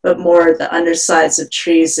 but more the undersides of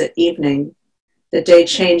trees at evening, the day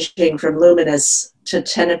changing from luminous to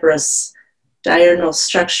tenebrous, diurnal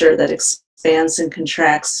structure that expands and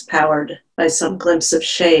contracts, powered by some glimpse of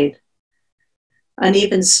shade.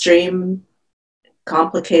 Uneven stream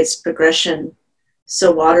complicates progression,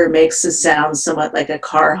 so water makes a sound somewhat like a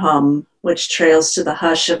car hum, which trails to the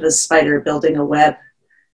hush of a spider building a web.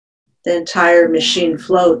 The entire machine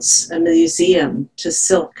floats, a museum to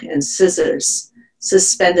silk and scissors,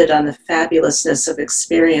 suspended on the fabulousness of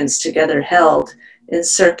experience together held in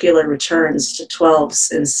circular returns to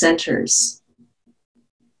 12s and centers.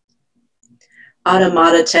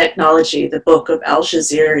 Automata Technology, the Book of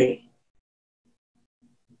Al-Jaziri.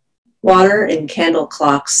 Water in candle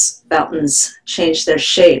clocks, fountains change their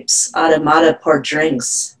shapes. Automata pour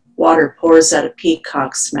drinks. Water pours out of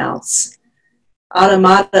peacocks' mouths.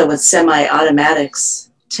 Automata with semi-automatics.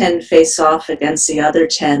 10 face off against the other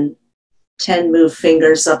 10. 10 move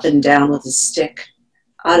fingers up and down with a stick.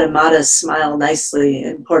 Automata smile nicely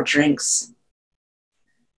and pour drinks.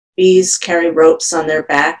 Bees carry ropes on their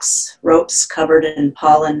backs, ropes covered in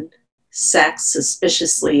pollen, sacks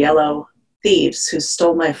suspiciously yellow, thieves who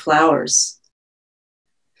stole my flowers.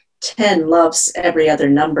 10 loves every other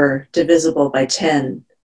number, divisible by 10.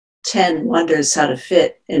 10 wonders how to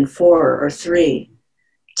fit in 4 or 3.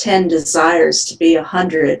 10 desires to be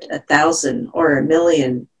 100, 1,000, or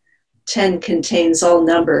 1,000,000. 10 contains all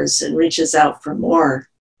numbers and reaches out for more.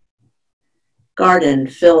 Garden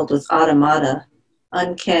filled with automata,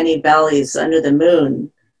 uncanny valleys under the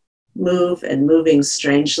moon, move and moving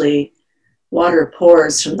strangely. Water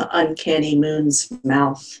pours from the uncanny moon's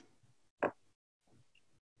mouth.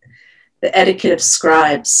 The etiquette of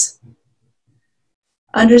scribes.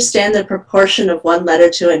 Understand the proportion of one letter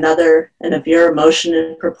to another and of your emotion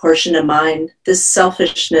in proportion to mine. This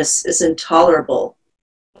selfishness is intolerable.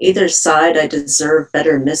 Either side I deserve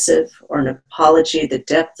better missive or an apology, the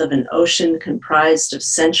depth of an ocean comprised of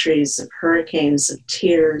centuries of hurricanes of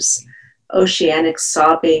tears, oceanic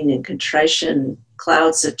sobbing and contrition,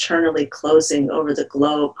 clouds eternally closing over the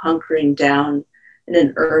globe, hunkering down in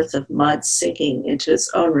an earth of mud, sinking into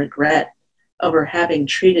its own regret over having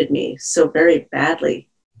treated me so very badly.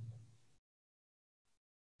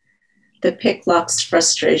 The picklock's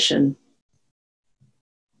frustration.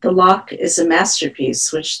 The lock is a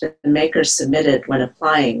masterpiece which the maker submitted when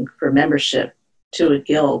applying for membership to a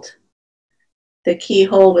guild. The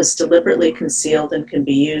keyhole was deliberately concealed and can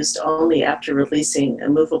be used only after releasing a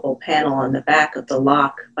movable panel on the back of the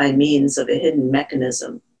lock by means of a hidden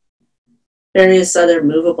mechanism. Various other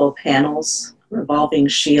movable panels, revolving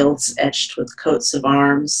shields etched with coats of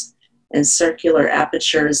arms, and circular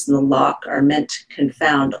apertures in the lock are meant to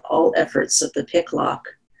confound all efforts of the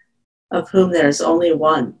picklock, of whom there is only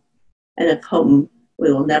one, and of whom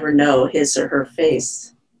we will never know his or her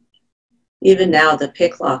face. Even now the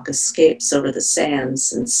picklock escapes over the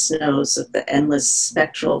sands and snows of the endless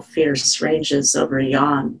spectral fierce ranges over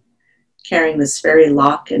yon, carrying this very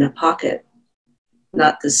lock in a pocket,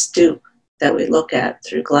 not the stoop that we look at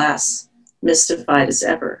through glass, mystified as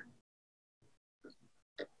ever.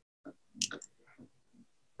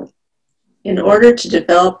 In order to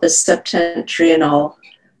develop a septentrional,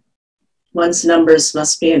 one's numbers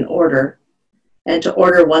must be in order, and to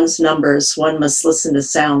order one's numbers, one must listen to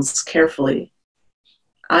sounds carefully.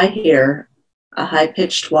 I hear a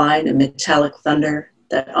high-pitched whine and metallic thunder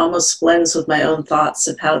that almost blends with my own thoughts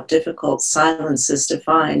of how difficult silence is to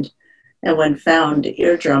find, and when found,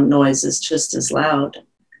 eardrum noise is just as loud.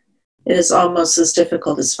 It is almost as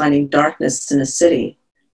difficult as finding darkness in a city,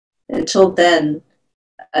 Until then,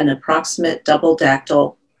 an approximate double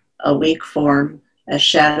dactyl, a weak form, a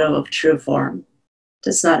shadow of true form,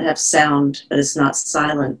 does not have sound but is not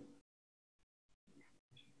silent.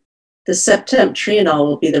 The septentrienal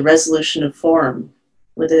will be the resolution of form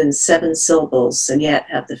within 7 syllables and yet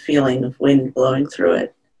have the feeling of wind blowing through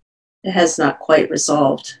it. It has not quite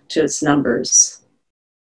resolved to its numbers.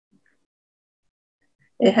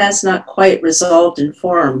 It has not quite resolved in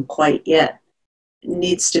form quite yet. It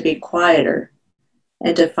needs to be quieter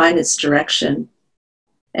and define its direction.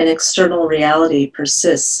 An external reality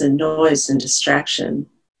persists in noise and distraction.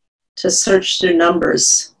 To search through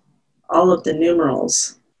numbers, all of the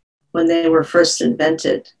numerals, when they were first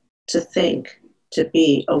invented, to think, to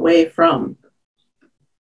be away from.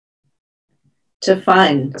 To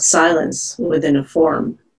find silence within a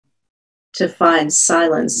form. To find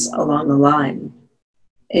silence along a line.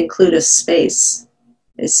 Include a space,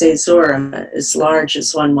 a caesura as large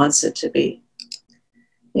as one wants it to be.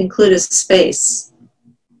 Include a space,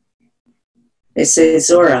 a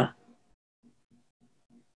caesura,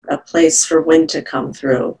 a place for wind to come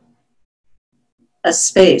through. A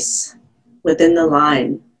space within the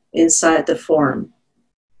line, inside the form,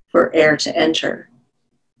 for air to enter.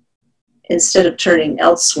 Instead of turning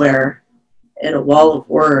elsewhere in a wall of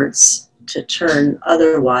words, to turn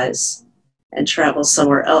otherwise and travel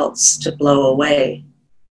somewhere else to blow away.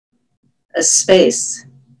 A space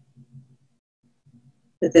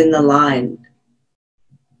within the line,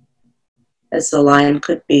 as the line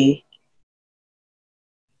could be.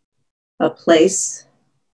 A place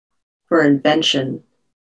for invention,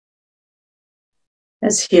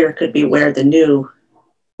 as here could be where the new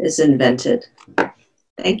is invented.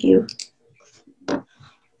 Thank you.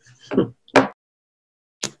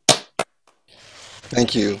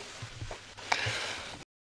 Thank you.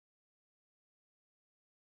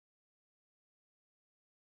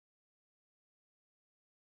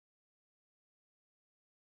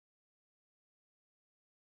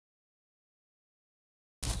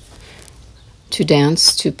 To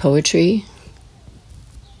dance to poetry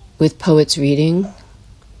with poets reading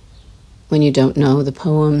when you don't know the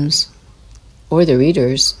poems or the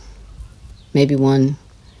readers, maybe one,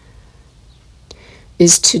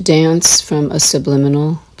 is to dance from a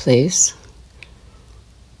subliminal place.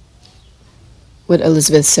 What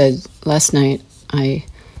Elizabeth said last night, I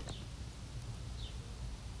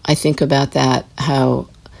think about that, how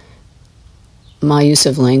my use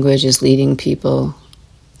of language is leading people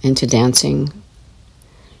into dancing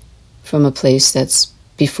from a place that's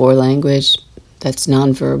before language, that's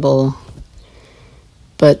nonverbal.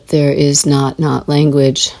 But there is not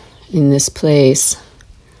language in this place.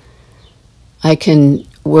 I can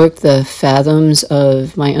work the fathoms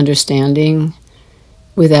of my understanding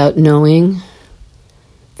without knowing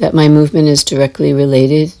that my movement is directly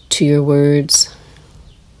related to your words,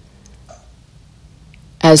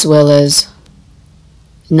 as well as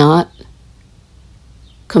not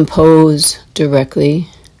compose directly,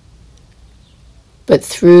 but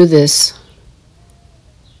through this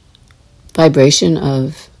vibration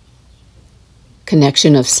of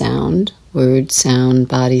connection of sound, word sound,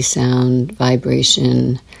 body sound,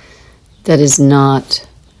 vibration, that is not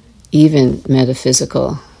even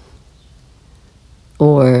metaphysical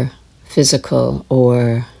or physical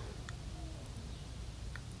or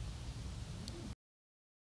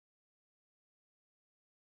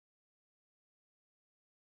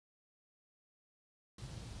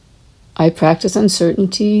I practice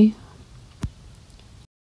uncertainty,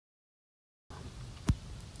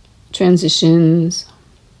 transitions.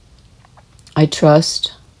 I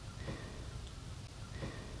trust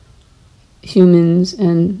humans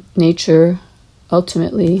and nature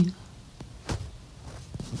ultimately.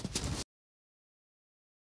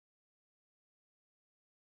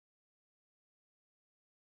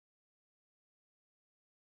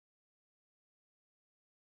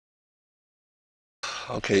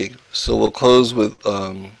 Okay, so we'll close with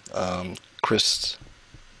Chris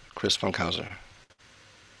Funkhouser.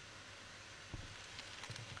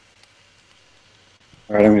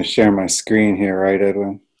 All right, I'm going to share my screen here, right,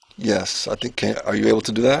 Edwin? Yes, I think. Are you able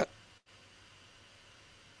to do that?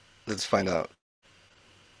 Let's find out.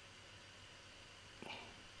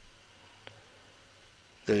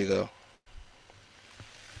 There you go.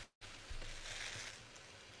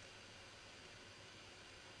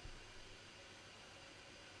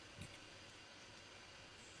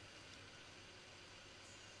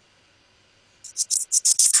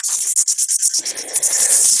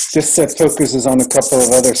 This set focuses on a couple of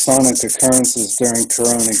other sonic occurrences during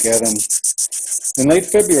Coronageddon. In late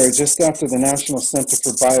February, just after the National Center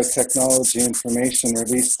for Biotechnology Information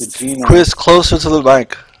released the genome... Chris, closer to the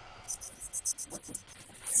mic.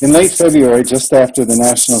 In late February, just after the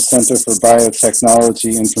National Center for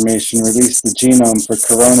Biotechnology Information released the genome for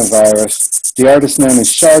coronavirus, the artist known as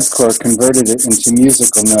Shardcore converted it into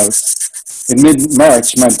musical notes. In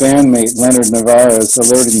mid-March, my bandmate Leonard Navarez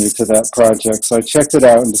alerted me to that project, so I checked it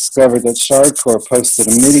out and discovered that Shardcore posted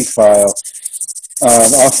a MIDI file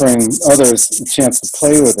offering others a chance to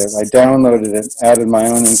play with it. I downloaded it, added my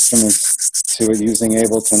own instruments to it using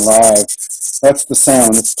Ableton Live. That's the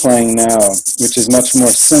sound it's playing now, which is much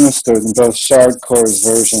more sinister than both Shardcore's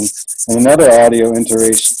version and another audio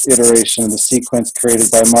iteration of the sequence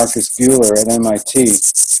created by Marcus Buehler at MIT.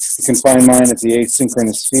 You can find mine at the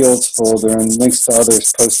Asynchronous Fields folder and links to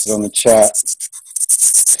others posted on the chat.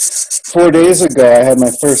 4 days ago, I had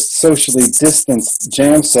my first socially distanced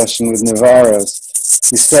jam session with Navarez.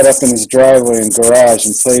 We set up in his driveway and garage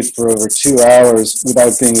and played for over 2 hours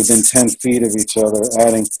without being within 10 feet of each other,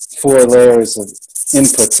 adding 4 layers of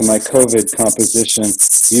input to my COVID composition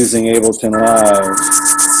using Ableton Live.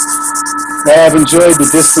 While I've enjoyed the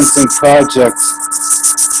distancing projects,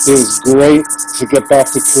 it was great to get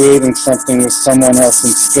back to creating something with someone else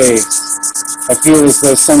in space. I feel as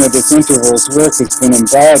though some of this interval's work has been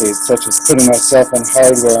embodied, such as putting myself on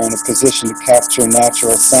hardware in a position to capture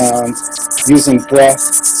natural sounds, using breath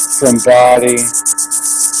from body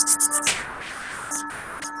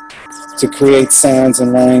to create sounds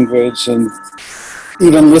and language, and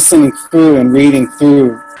even listening through and reading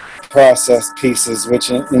through processed pieces,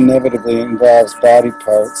 which inevitably involves body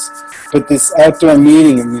parts. But this outdoor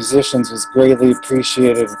meeting of musicians was greatly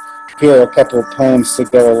appreciated. Here are a couple of poems to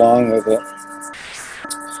go along with it.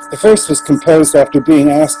 The first was composed after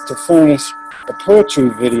being asked to furnish a poetry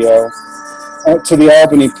video to the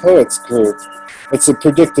Albany Poets group. It's a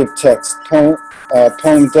predictive text poem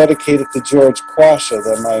dedicated to George Quasha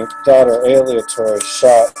that my daughter Elena Torres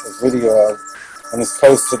shot a video of and is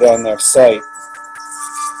posted on their site.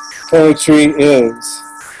 Poetry is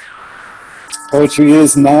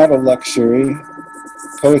not a luxury.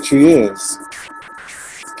 Poetry is.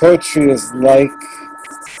 Poetry is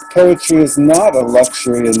not a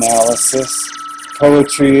luxury analysis.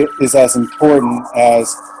 Poetry is as important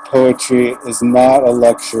as poetry is not a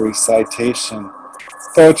luxury citation.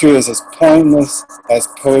 Poetry is as pointless as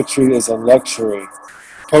poetry is a luxury.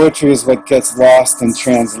 Poetry is what gets lost in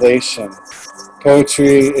translation.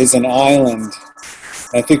 Poetry is an island.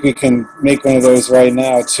 I think we can make one of those right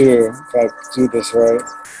now too, if I do this right.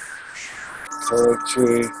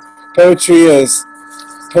 Poetry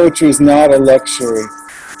is not a luxury.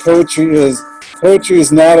 Poetry is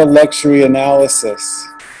not a luxury analysis.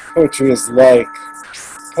 Poetry is like.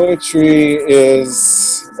 Poetry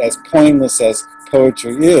is as pointless as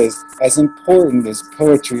poetry is, as important as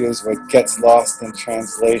poetry is what gets lost in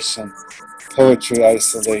translation. Poetry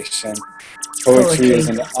isolation. Poetry is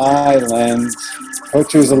an island.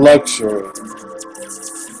 Poetry is a luxury.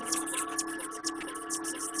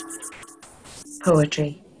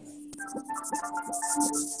 Poetry.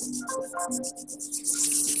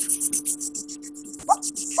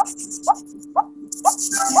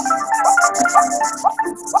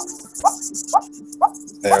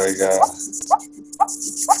 There we go.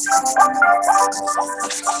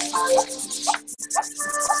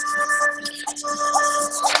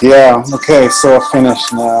 Yeah, okay, so I'll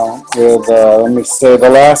finish now with, let me say, the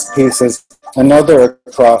last piece is another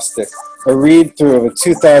acrostic, a read-through of a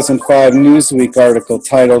 2005 Newsweek article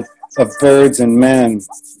titled, "Of Birds and Men."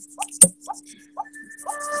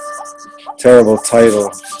 Terrible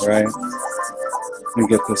title, right? Let me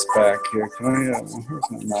get this back here. Can I, where's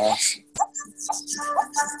my mouse?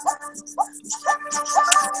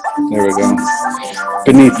 There we go.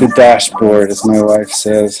 Beneath the dashboard, as my wife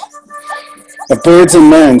says. Of Birds and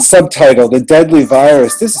Men, subtitled, "A Deadly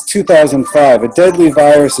Virus." This is 2005. A deadly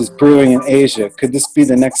virus is brewing in Asia. Could this be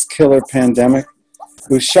the next killer pandemic?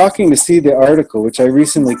 It was shocking to see the article, which I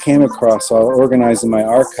recently came across while organizing my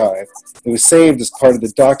archive. It was saved as part of the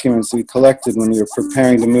documents we collected when we were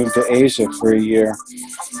preparing to move to Asia for a year.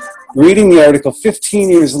 Reading the article 15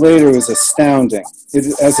 years later was astounding,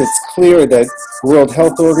 as it's clear that World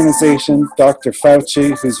Health Organization, Dr.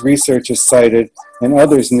 Fauci, whose research is cited, and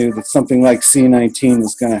others knew that something like C-19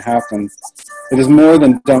 was going to happen. It is more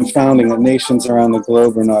than dumbfounding that nations around the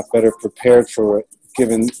globe are not better prepared for it,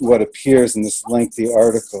 given what appears in this lengthy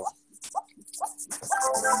article.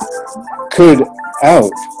 Could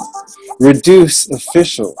out. Reduce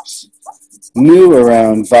officials. New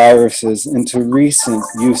around viruses into recent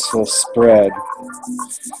useful spread.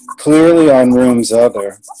 Clearly on rooms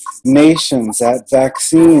other. Nations at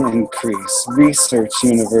vaccine increase, research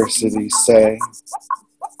universities say.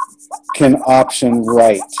 Can option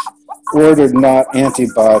right. order not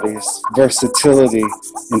antibodies, versatility,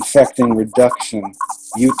 infecting reduction,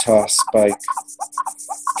 Utah spike.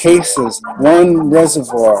 Cases, one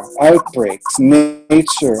reservoir, outbreaks,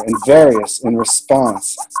 nature, and various in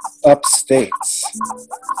response, upstates.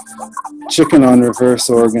 Chicken on reverse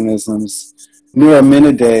organisms.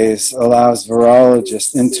 Neuraminidase allows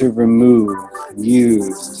virologists into remove,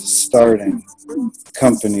 used, starting,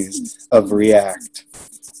 companies of react.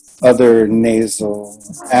 Other nasal,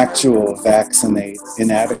 actual vaccinate,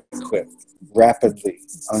 inadequate, rapidly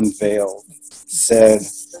unveiled, said.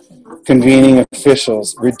 Convening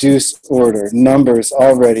officials, reduce order, numbers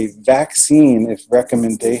already, vaccine if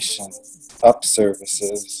recommendation, up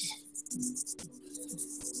services.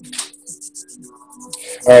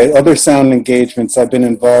 All right, other sound engagements I've been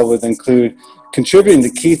involved with include contributing to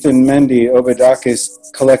Keith and Mendy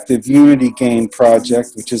Obedake's collective Unity Gain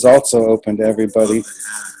project, which is also open to everybody,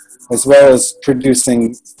 as well as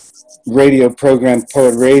producing radio program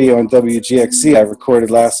Poet Radio on WGXC. I recorded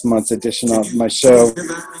last month's edition of my show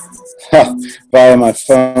via my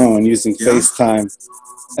phone using FaceTime.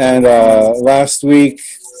 And last week,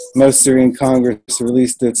 Most Syrian Congress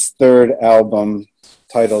released its third album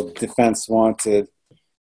titled Defense Wanted.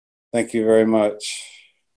 Thank you very much.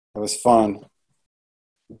 It was fun.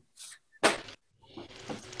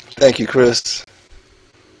 Thank you, Chris.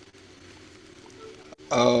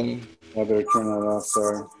 I better turn that off,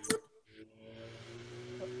 sorry.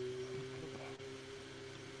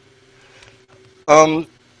 I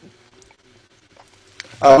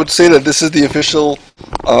would say that this is the official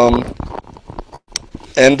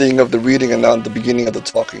ending of the reading and not the beginning of the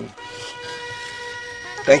talking.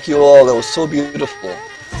 Thank you all. That was so beautiful.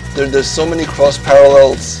 There's so many cross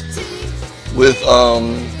parallels with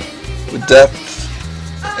depth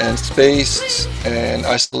and space and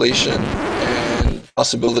isolation and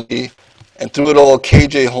possibility. And through it all,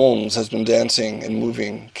 KJ Holmes has been dancing and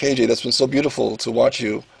moving. KJ, that's been so beautiful to watch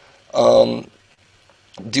you. Do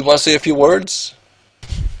you want to say a few words?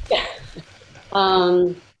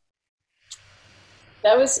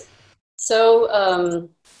 That was so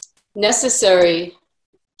necessary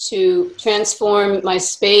to transform my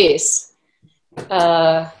space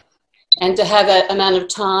and to have that amount of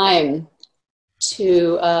time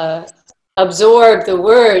to absorb the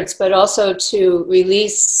words, but also to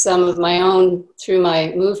release some of my own through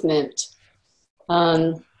my movement.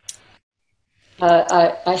 I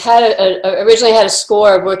originally had a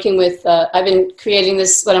score of working with, I've been creating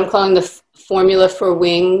this, what I'm calling the formula for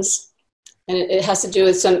wings. And it has to do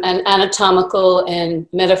with some anatomical and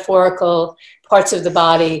metaphorical parts of the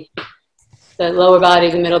body, the lower body,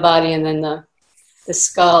 the middle body, and then the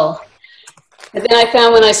skull. And then I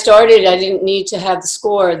found when I started, I didn't need to have the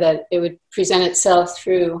score, that it would present itself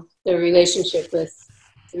through the relationship with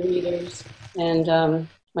the readers and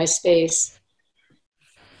my space.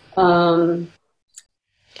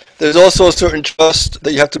 There's also a certain trust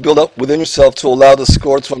that you have to build up within yourself to allow the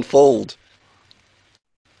score to unfold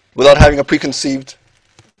without having a preconceived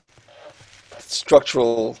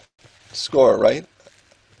structural score, right?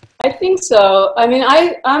 I think so. I mean,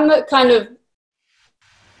 I'm the kind of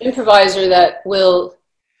improviser that will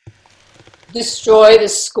destroy the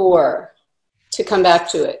score to come back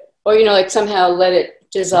to it, or like somehow let it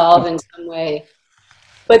dissolve in some way.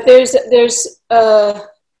 But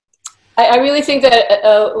I really think that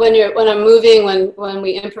when I'm moving, when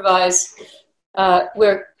we improvise,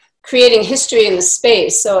 we're creating history in the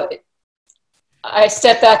space. So I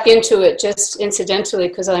step back into it just incidentally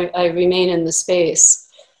because I remain in the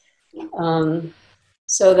space.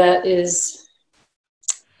 So that is,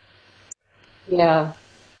 yeah,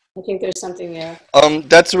 I think there's something there.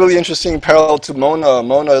 That's a really interesting parallel to Mona.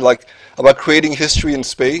 Mona, like about creating history in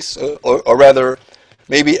space, or rather,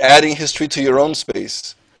 maybe adding history to your own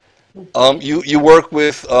space. You work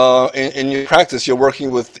with, in your practice, you're working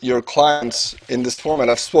with your clients in this format.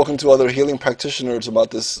 I've spoken to other healing practitioners about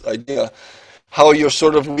this idea, how you're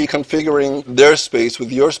sort of reconfiguring their space with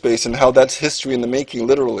your space, and how that's history in the making,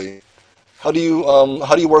 literally. How do you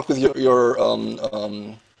work with your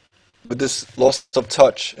with this loss of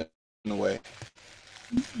touch in a way?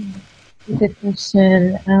 Good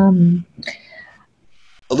question.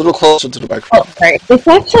 A little closer to the microphone. Oh, sorry. It's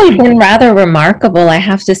actually been rather remarkable, I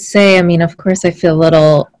have to say. I mean, of course, I feel a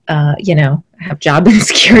little, I have job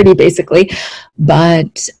insecurity, basically.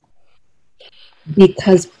 But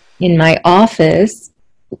because in my office,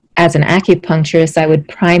 as an acupuncturist, I would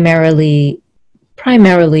primarily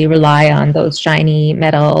rely on those shiny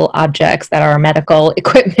metal objects that are medical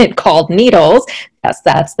equipment called needles.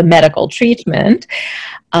 That's the medical treatment.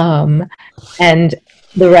 And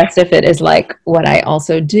the rest of it is like what I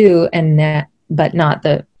also do, but not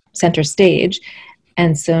the center stage.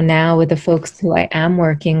 And so now with the folks who I am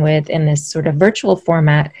working with in this sort of virtual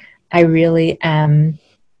format, I really am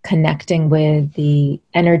connecting with the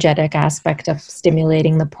energetic aspect of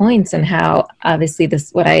stimulating the points, and how obviously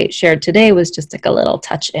this, what I shared today was just like a little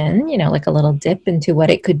touch in, you know, like a little dip into what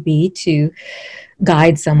it could be to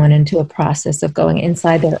guide someone into a process of going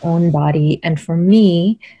inside their own body. And for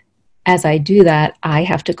me, as I do that, I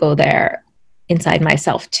have to go there inside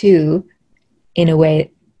myself too, in a way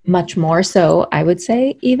much more so, I would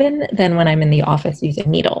say, even than when I'm in the office using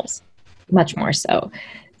needles, much more so.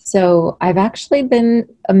 So I've actually been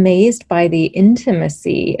amazed by the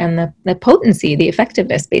intimacy and the potency, the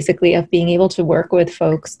effectiveness, basically, of being able to work with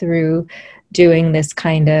folks through doing this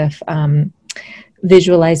kind of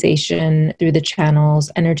visualization through the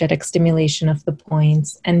channels, energetic stimulation of the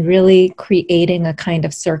points, and really creating a kind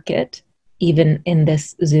of circuit, even in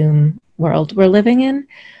this Zoom world we're living in.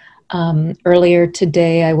 Earlier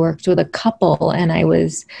today, I worked with a couple, and I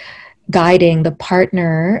was guiding the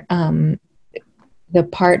partner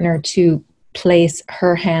to place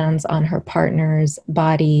her hands on her partner's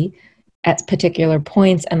body at particular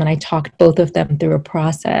points. And then I talked both of them through a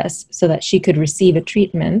process so that she could receive a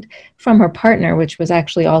treatment from her partner, which was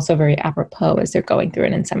actually also very apropos as they're going through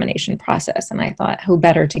an insemination process. And I thought, who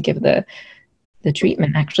better to give the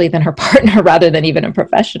treatment actually than her partner, rather than even a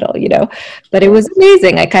professional, you know. But it was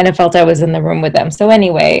amazing. I kind of felt I was in the room with them. So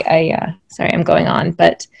anyway, sorry, I'm going on,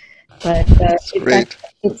 but That's great.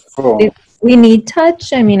 We need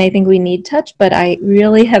touch. I mean, I think we need touch, but I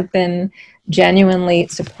really have been genuinely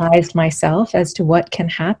surprised myself as to what can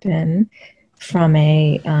happen from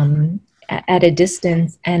at a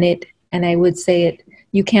distance. And I would say it,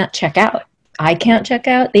 you can't check out. I can't check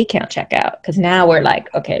out, they can't check out, because now we're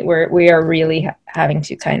like, okay, we are really having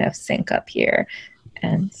to kind of sync up here.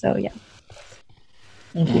 And so, yeah.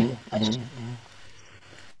 Thank you so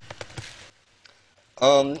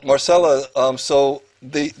much. Marcella, so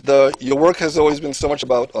your work has always been so much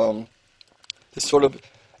about this sort of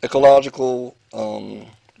ecological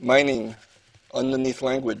mining underneath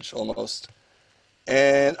language almost.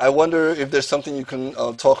 And I wonder if there's something you can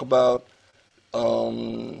talk about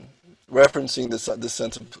referencing this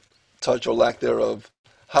sense of touch or lack thereof,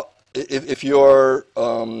 how you're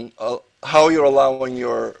how you're allowing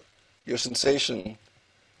your sensation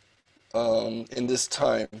in this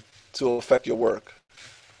time to affect your work.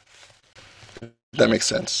 If that makes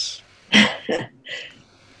sense.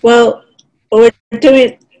 Well, we're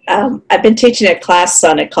doing. I've been teaching a class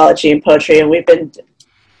on ecology and poetry, and we've been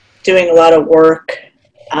doing a lot of work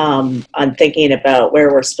on thinking about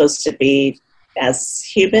where we're supposed to be as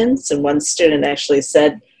humans. And one student actually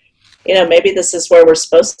said, you know, maybe this is where we're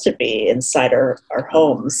supposed to be, inside our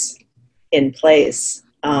homes, in place.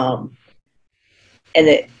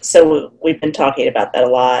 So we've been talking about that a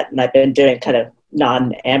lot, and I've been doing kind of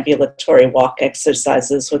non-ambulatory walk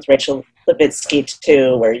exercises with Rachel Levitsky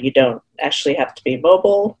too, where you don't actually have to be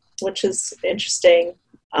mobile, which is interesting.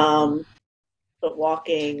 But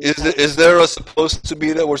walking. Is there a supposed to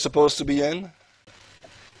be that we're supposed to be in?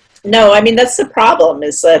 No, I mean, that's the problem,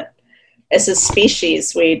 is that as a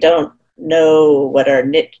species, we don't know what our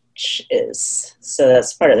niche is. So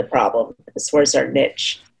that's part of the problem, is where's our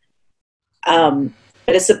niche. But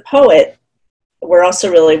as a poet, we're also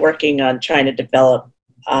really working on trying to develop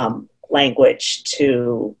language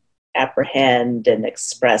to apprehend and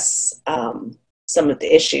express some of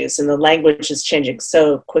the issues. And the language is changing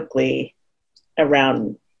so quickly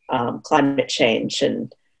around climate change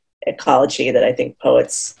and ecology that I think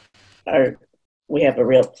poets we have a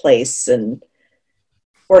real place in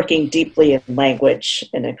working deeply in language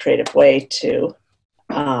in a creative way to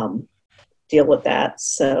deal with that.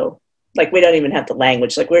 So, like, we don't even have the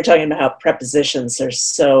language. Like, we were talking about how prepositions are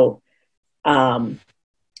so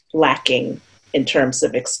lacking in terms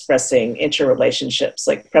of expressing interrelationships.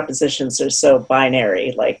 Like, prepositions are so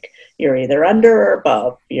binary. Like, you're either under or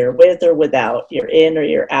above, you're with or without, you're in or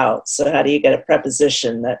you're out. So how do you get a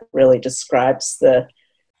preposition that really describes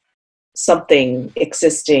something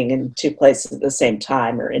existing in two places at the same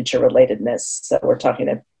time, or interrelatedness? So we're talking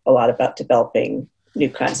a lot about developing new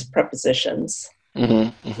kinds of prepositions.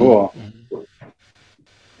 Mm-hmm. Mm-hmm. Cool.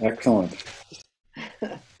 Excellent.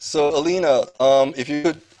 So, Elena, if you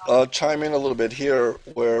could chime in a little bit here,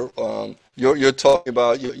 where you're talking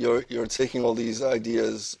about you're taking all these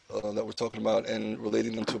ideas that we're talking about and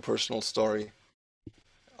relating them to a personal story,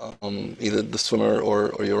 either the swimmer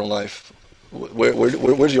or your own life.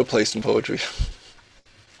 Where's your place in poetry?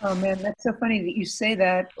 Oh man, that's so funny that you say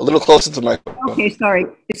that. A little closer to the microphone. Okay, sorry.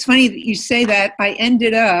 It's funny that you say that. I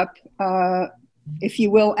ended up, if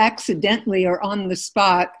you will, accidentally or on the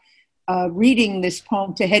spot, reading this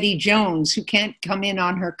poem to Hetty Jones, who can't come in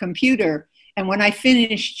on her computer. And when I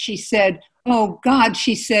finished, she said, "Oh God,"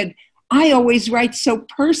 she said, "I always write so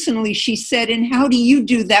personally," she said, "and how do you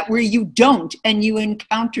do that where you don't and you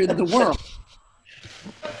encounter the world?"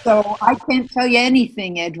 So I can't tell you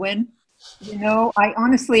anything, Edwin. You know, I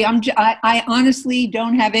honestly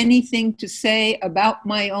don't have anything to say about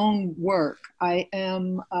my own work. I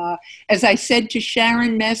am, as I said to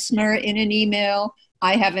Sharon Messmer in an email,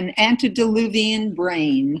 I have an antediluvian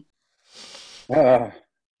brain. We'll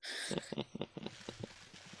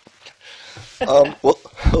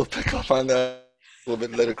pick up on that a little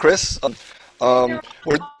bit later. Chris, She's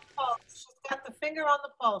got the finger on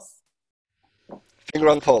the pulse. Finger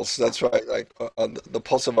on the pulse, that's right, like the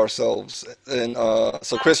pulse of ourselves. And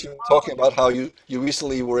so Chris, you were talking about how you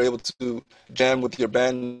recently were able to jam with your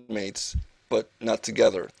bandmates, but not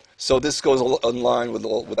together. So this goes in line with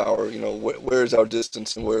our, you know, where's our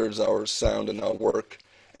distance and where's our sound and our work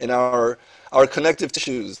and our connective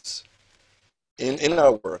tissues in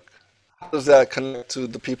our work. How does that connect to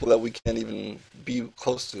the people that we can't even be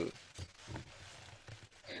close to?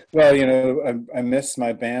 Well, you know, I missed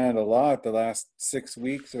my band a lot the last 6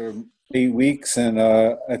 weeks or 8 weeks, and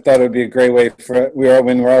I thought it would be a great way for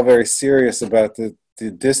when we're all very serious about the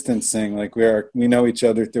distancing. Like we know each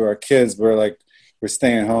other through our kids. We're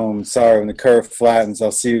staying home. Sorry, when the curve flattens,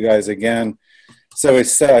 I'll see you guys again. So I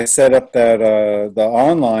set up that the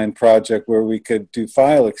online project where we could do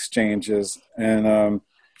file exchanges, and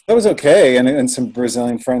that was okay, and some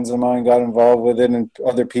Brazilian friends of mine got involved with it, and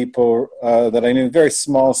other people that I knew, very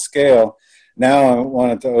small scale. Now I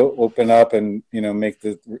wanted to open up and, you know, make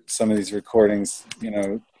some of these recordings, you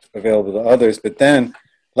know, available to others. But then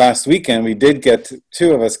last weekend we did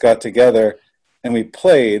two of us got together and we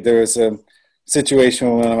played. There was a situation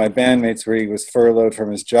with one of my bandmates where he was furloughed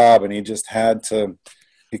from his job, and he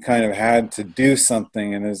kind of had to do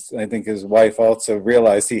something, and I think his wife also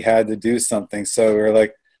realized he had to do something. So we were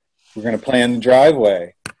like, we're going to play in the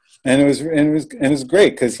driveway, and it was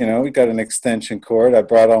great because, you know, we got an extension cord. I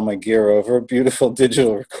brought all my gear over, a beautiful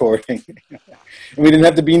digital recording. And we didn't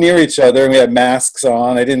have to be near each other, and we had masks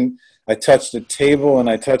on. I touched a table and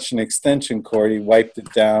I touched an extension cord. He wiped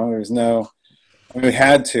it down. We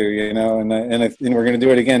had to, you know, and we're going to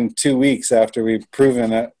do it again 2 weeks after we've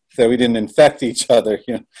proven that we didn't infect each other.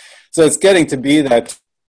 You know, so it's getting to be that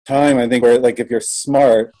time, I think, where, like, if you're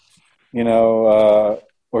smart, you know,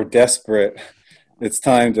 or desperate, it's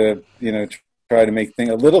time to, you know, try to make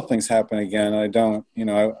little things happen again. I don't, you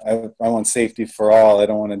know, I want safety for all. I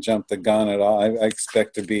don't want to jump the gun at all. I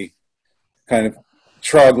expect to be kind of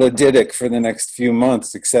troglodytic for the next few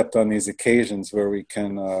months, except on these occasions where we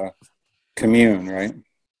can commune, right?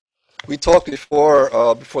 We talked before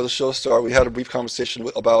the show started. We had a brief conversation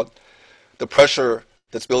about the pressure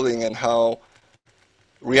that's building and how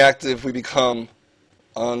reactive we become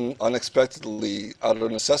unexpectedly out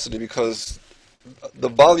of necessity, because the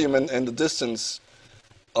volume and the distance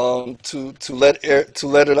to let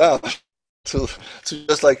it out, to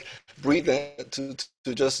just like breathe in,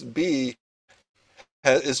 to just be,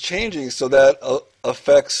 is changing, so that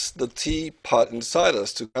affects the teapot inside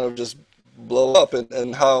us to kind of just blow up,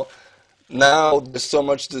 and how now there's so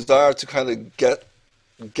much desire to kind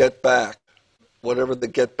of get back, whatever the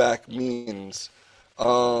get back means.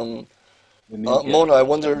 Mona, I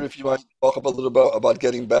wonder if you might talk a little bit about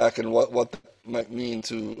getting back and what that might mean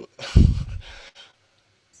to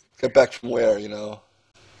get back from where, you know.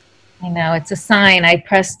 I know, it's a sign. I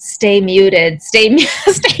pressed stay muted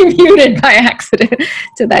muted by accident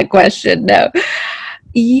to that question. No.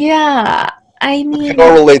 Yeah, I mean, We can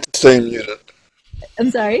all relate to staying muted.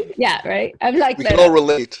 I'm sorry? Yeah, right? I'm like We that. can all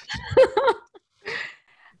relate.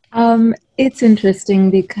 It's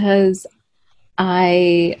interesting because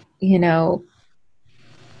you know,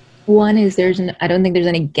 one is I don't think there's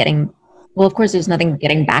any well, of course, there's nothing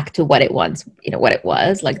getting back to what it once, you know, what it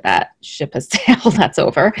was. Like, that ship has sailed, that's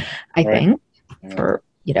over, I think, for,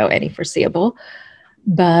 you know, any foreseeable.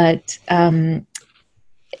 But,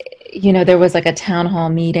 you know, there was like a town hall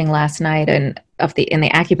meeting last night in the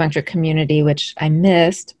acupuncture community, which I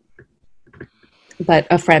missed, but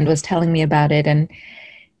a friend was telling me about it, and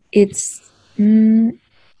it's,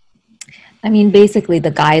 I mean, basically the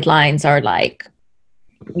guidelines are like,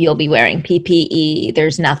 you'll be wearing PPE,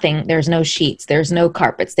 there's no sheets, there's no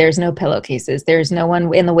carpets, there's no pillowcases, there's no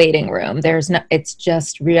one in the waiting room, it's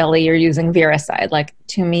just really, you're using Viricide. Like,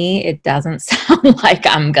 to me, it doesn't sound like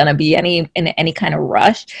I'm gonna be in any kind of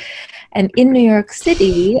rush. And in New York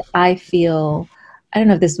City, I feel, I don't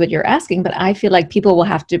know if this is what you're asking, but I feel like people will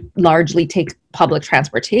have to largely take public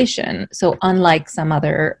transportation. So unlike some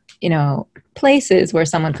other, you know, places where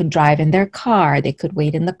someone could drive in their car, they could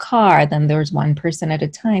wait in the car, then there's one person at a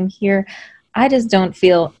time. Here, I just don't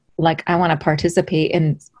feel like I want to participate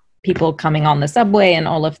in people coming on the subway and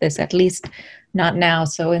all of this, at least not now.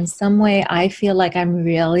 So in some way, I feel like I'm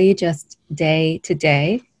really just day to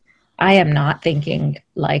day. I am not thinking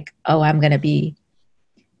like, oh, I'm going to be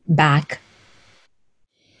back.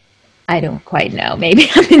 I don't quite know. Maybe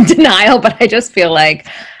I'm in denial, but I just feel like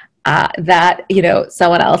that, you know,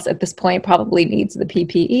 someone else at this point probably needs the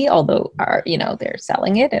PPE, although they're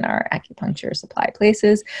selling it in our acupuncture supply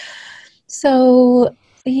places. So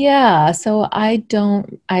yeah, so I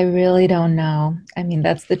really don't know. I mean,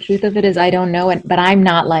 that's the truth of it, is I don't know. But I'm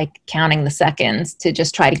not like counting the seconds to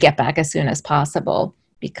just try to get back as soon as possible,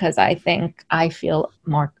 because I think I feel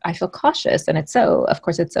cautious, and of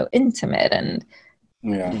course it's so intimate, and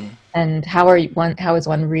yeah. And how is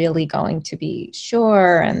one really going to be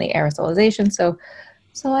sure, and the aerosolization. So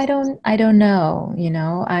I don't know, you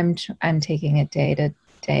know, I'm taking it day to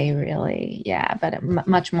day, really. Yeah. But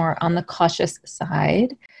much more on the cautious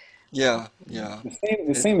side. Yeah.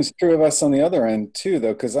 The same is true of us on the other end too,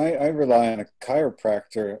 though, because I rely on a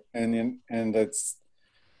chiropractor, and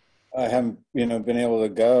I haven't, been able to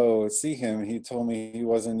go see him. He told me he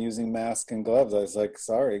wasn't using mask and gloves. I was like,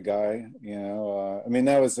 sorry, guy. I mean,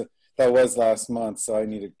 that was last month, so I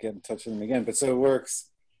need to get in touch with him again. But so it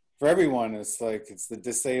works for everyone. It's like it's the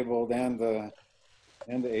disabled and the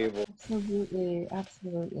able.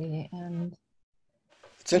 Absolutely. And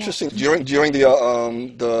it's interesting during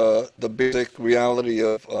the basic reality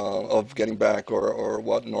of getting back, or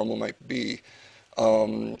what normal might be.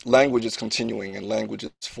 Language is continuing, and language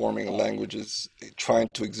is forming, and language is trying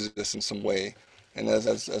to exist in some way. And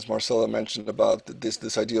as Marcella mentioned about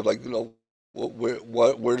this idea of, like,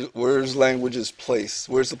 where's language's place?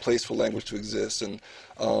 Where's the place for language to exist? And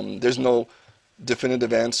there's no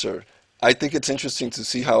definitive answer. I think it's interesting to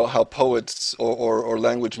see how poets or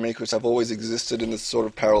language makers have always existed in this sort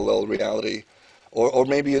of parallel reality, or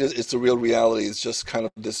maybe it's the real reality. It's just kind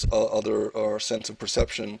of this other sense of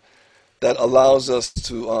perception that allows us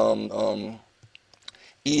to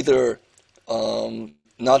either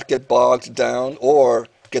not get bogged down, or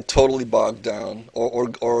get totally bogged down,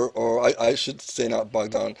 or I should say not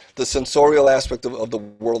bogged down. The sensorial aspect of the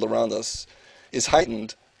world around us is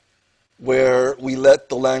heightened, where we let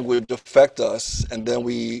the language affect us, and then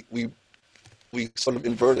we sort of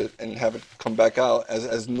invert it and have it come back out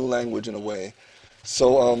as new language in a way.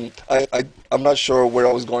 So I'm not sure where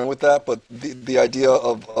I was going with that, but the idea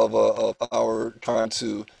of our trying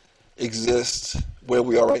to exist where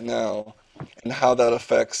we are right now, and how that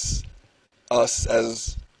affects us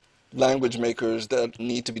as language makers that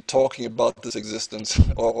need to be talking about this existence,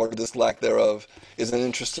 or this lack thereof, is an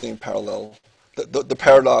interesting parallel. The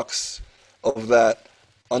paradox of that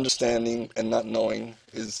understanding and not knowing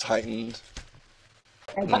is heightened.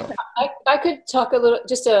 I could talk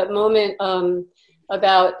just a moment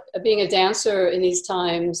about being a dancer in these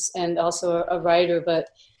times, and also a writer. But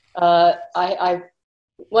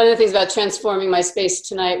one of the things about transforming my space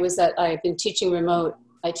tonight was that I've been teaching remote.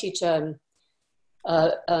 I teach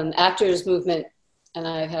actors movement, and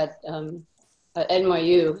I had at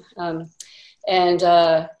NYU, and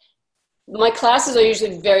my classes are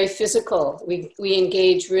usually very physical. We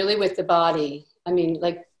engage really with the body. I mean,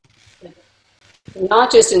 like,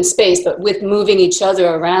 not just in space, but with moving each other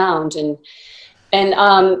around. And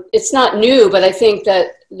it's not new, but I think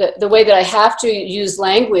that the way that I have to use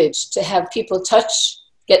language to have people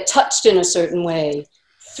get touched in a certain way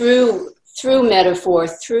through metaphor,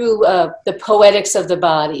 through the poetics of the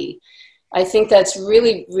body, I think that's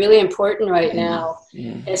really, really important right now.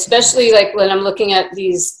 Mm-hmm. Especially like when I'm looking at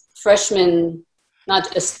these freshmen,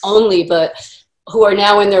 not just only, but who are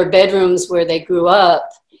now in their bedrooms where they grew up,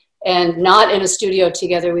 and not in a studio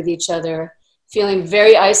together with each other, feeling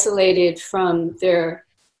very isolated from their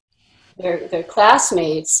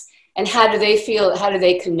classmates. And how do they feel? How do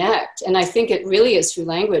they connect? And I think it really is through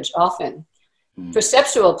language often.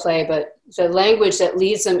 Perceptual play, but the language that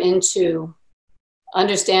leads them into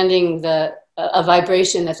understanding a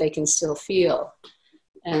vibration that they can still feel.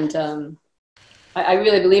 And I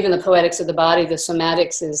really believe in the poetics of the body. The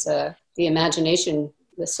somatics is the imagination.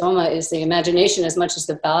 The soma is the imagination as much as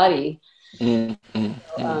the body.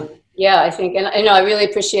 Yeah, I think, and I really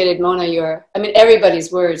appreciated, Mona,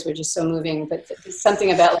 everybody's words were just so moving, but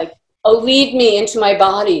something about like, lead me into my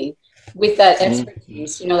body with that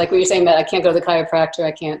expertise, like what you're saying about I can't go to the chiropractor,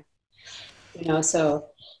 I can't, so,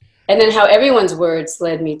 and then how everyone's words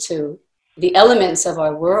led me to the elements of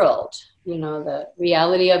our world, the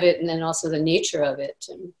reality of it, and then also the nature of it.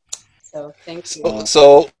 And So thank you.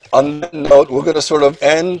 So on that note, we're going to sort of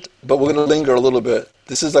end, but we're going to linger a little bit.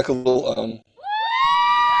 This is like a little,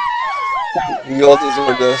 we all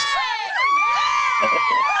deserve this.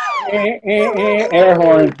 Air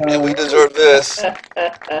horn. And we deserve this.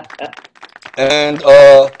 And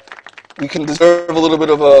we can deserve a little bit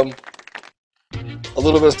of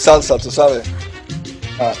salsa, tú sabes.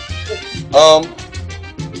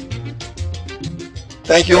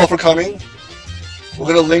 Thank you all for coming. We're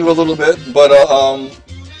gonna linger a little bit, but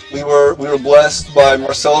we were blessed by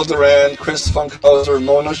Marcella Durand, Chris Funkhouser,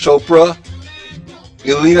 Mona Chopra,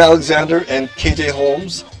 Elena Alexander, and KJ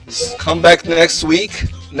Holmes. Come back next week,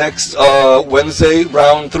 next Wednesday,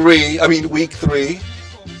 week 3.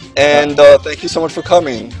 And thank you so much for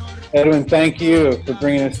coming. Edwin, thank you for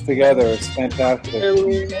bringing us together. It's fantastic.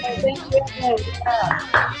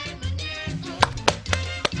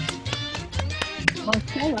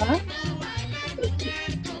 Marcella.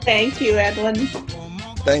 Thank you, Edwin.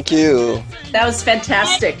 Thank you. That was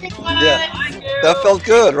fantastic. Yeah, that felt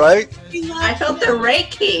good, right? I felt the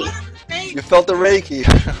Reiki. You felt the Reiki.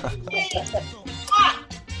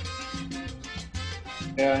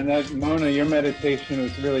 Yeah, and that, Mona, your meditation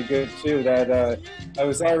was really good too. That I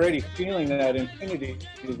was already feeling that infinity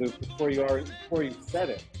loop before you said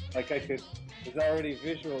it. Like it was already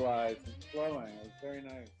visualized and flowing. It was very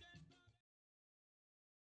nice.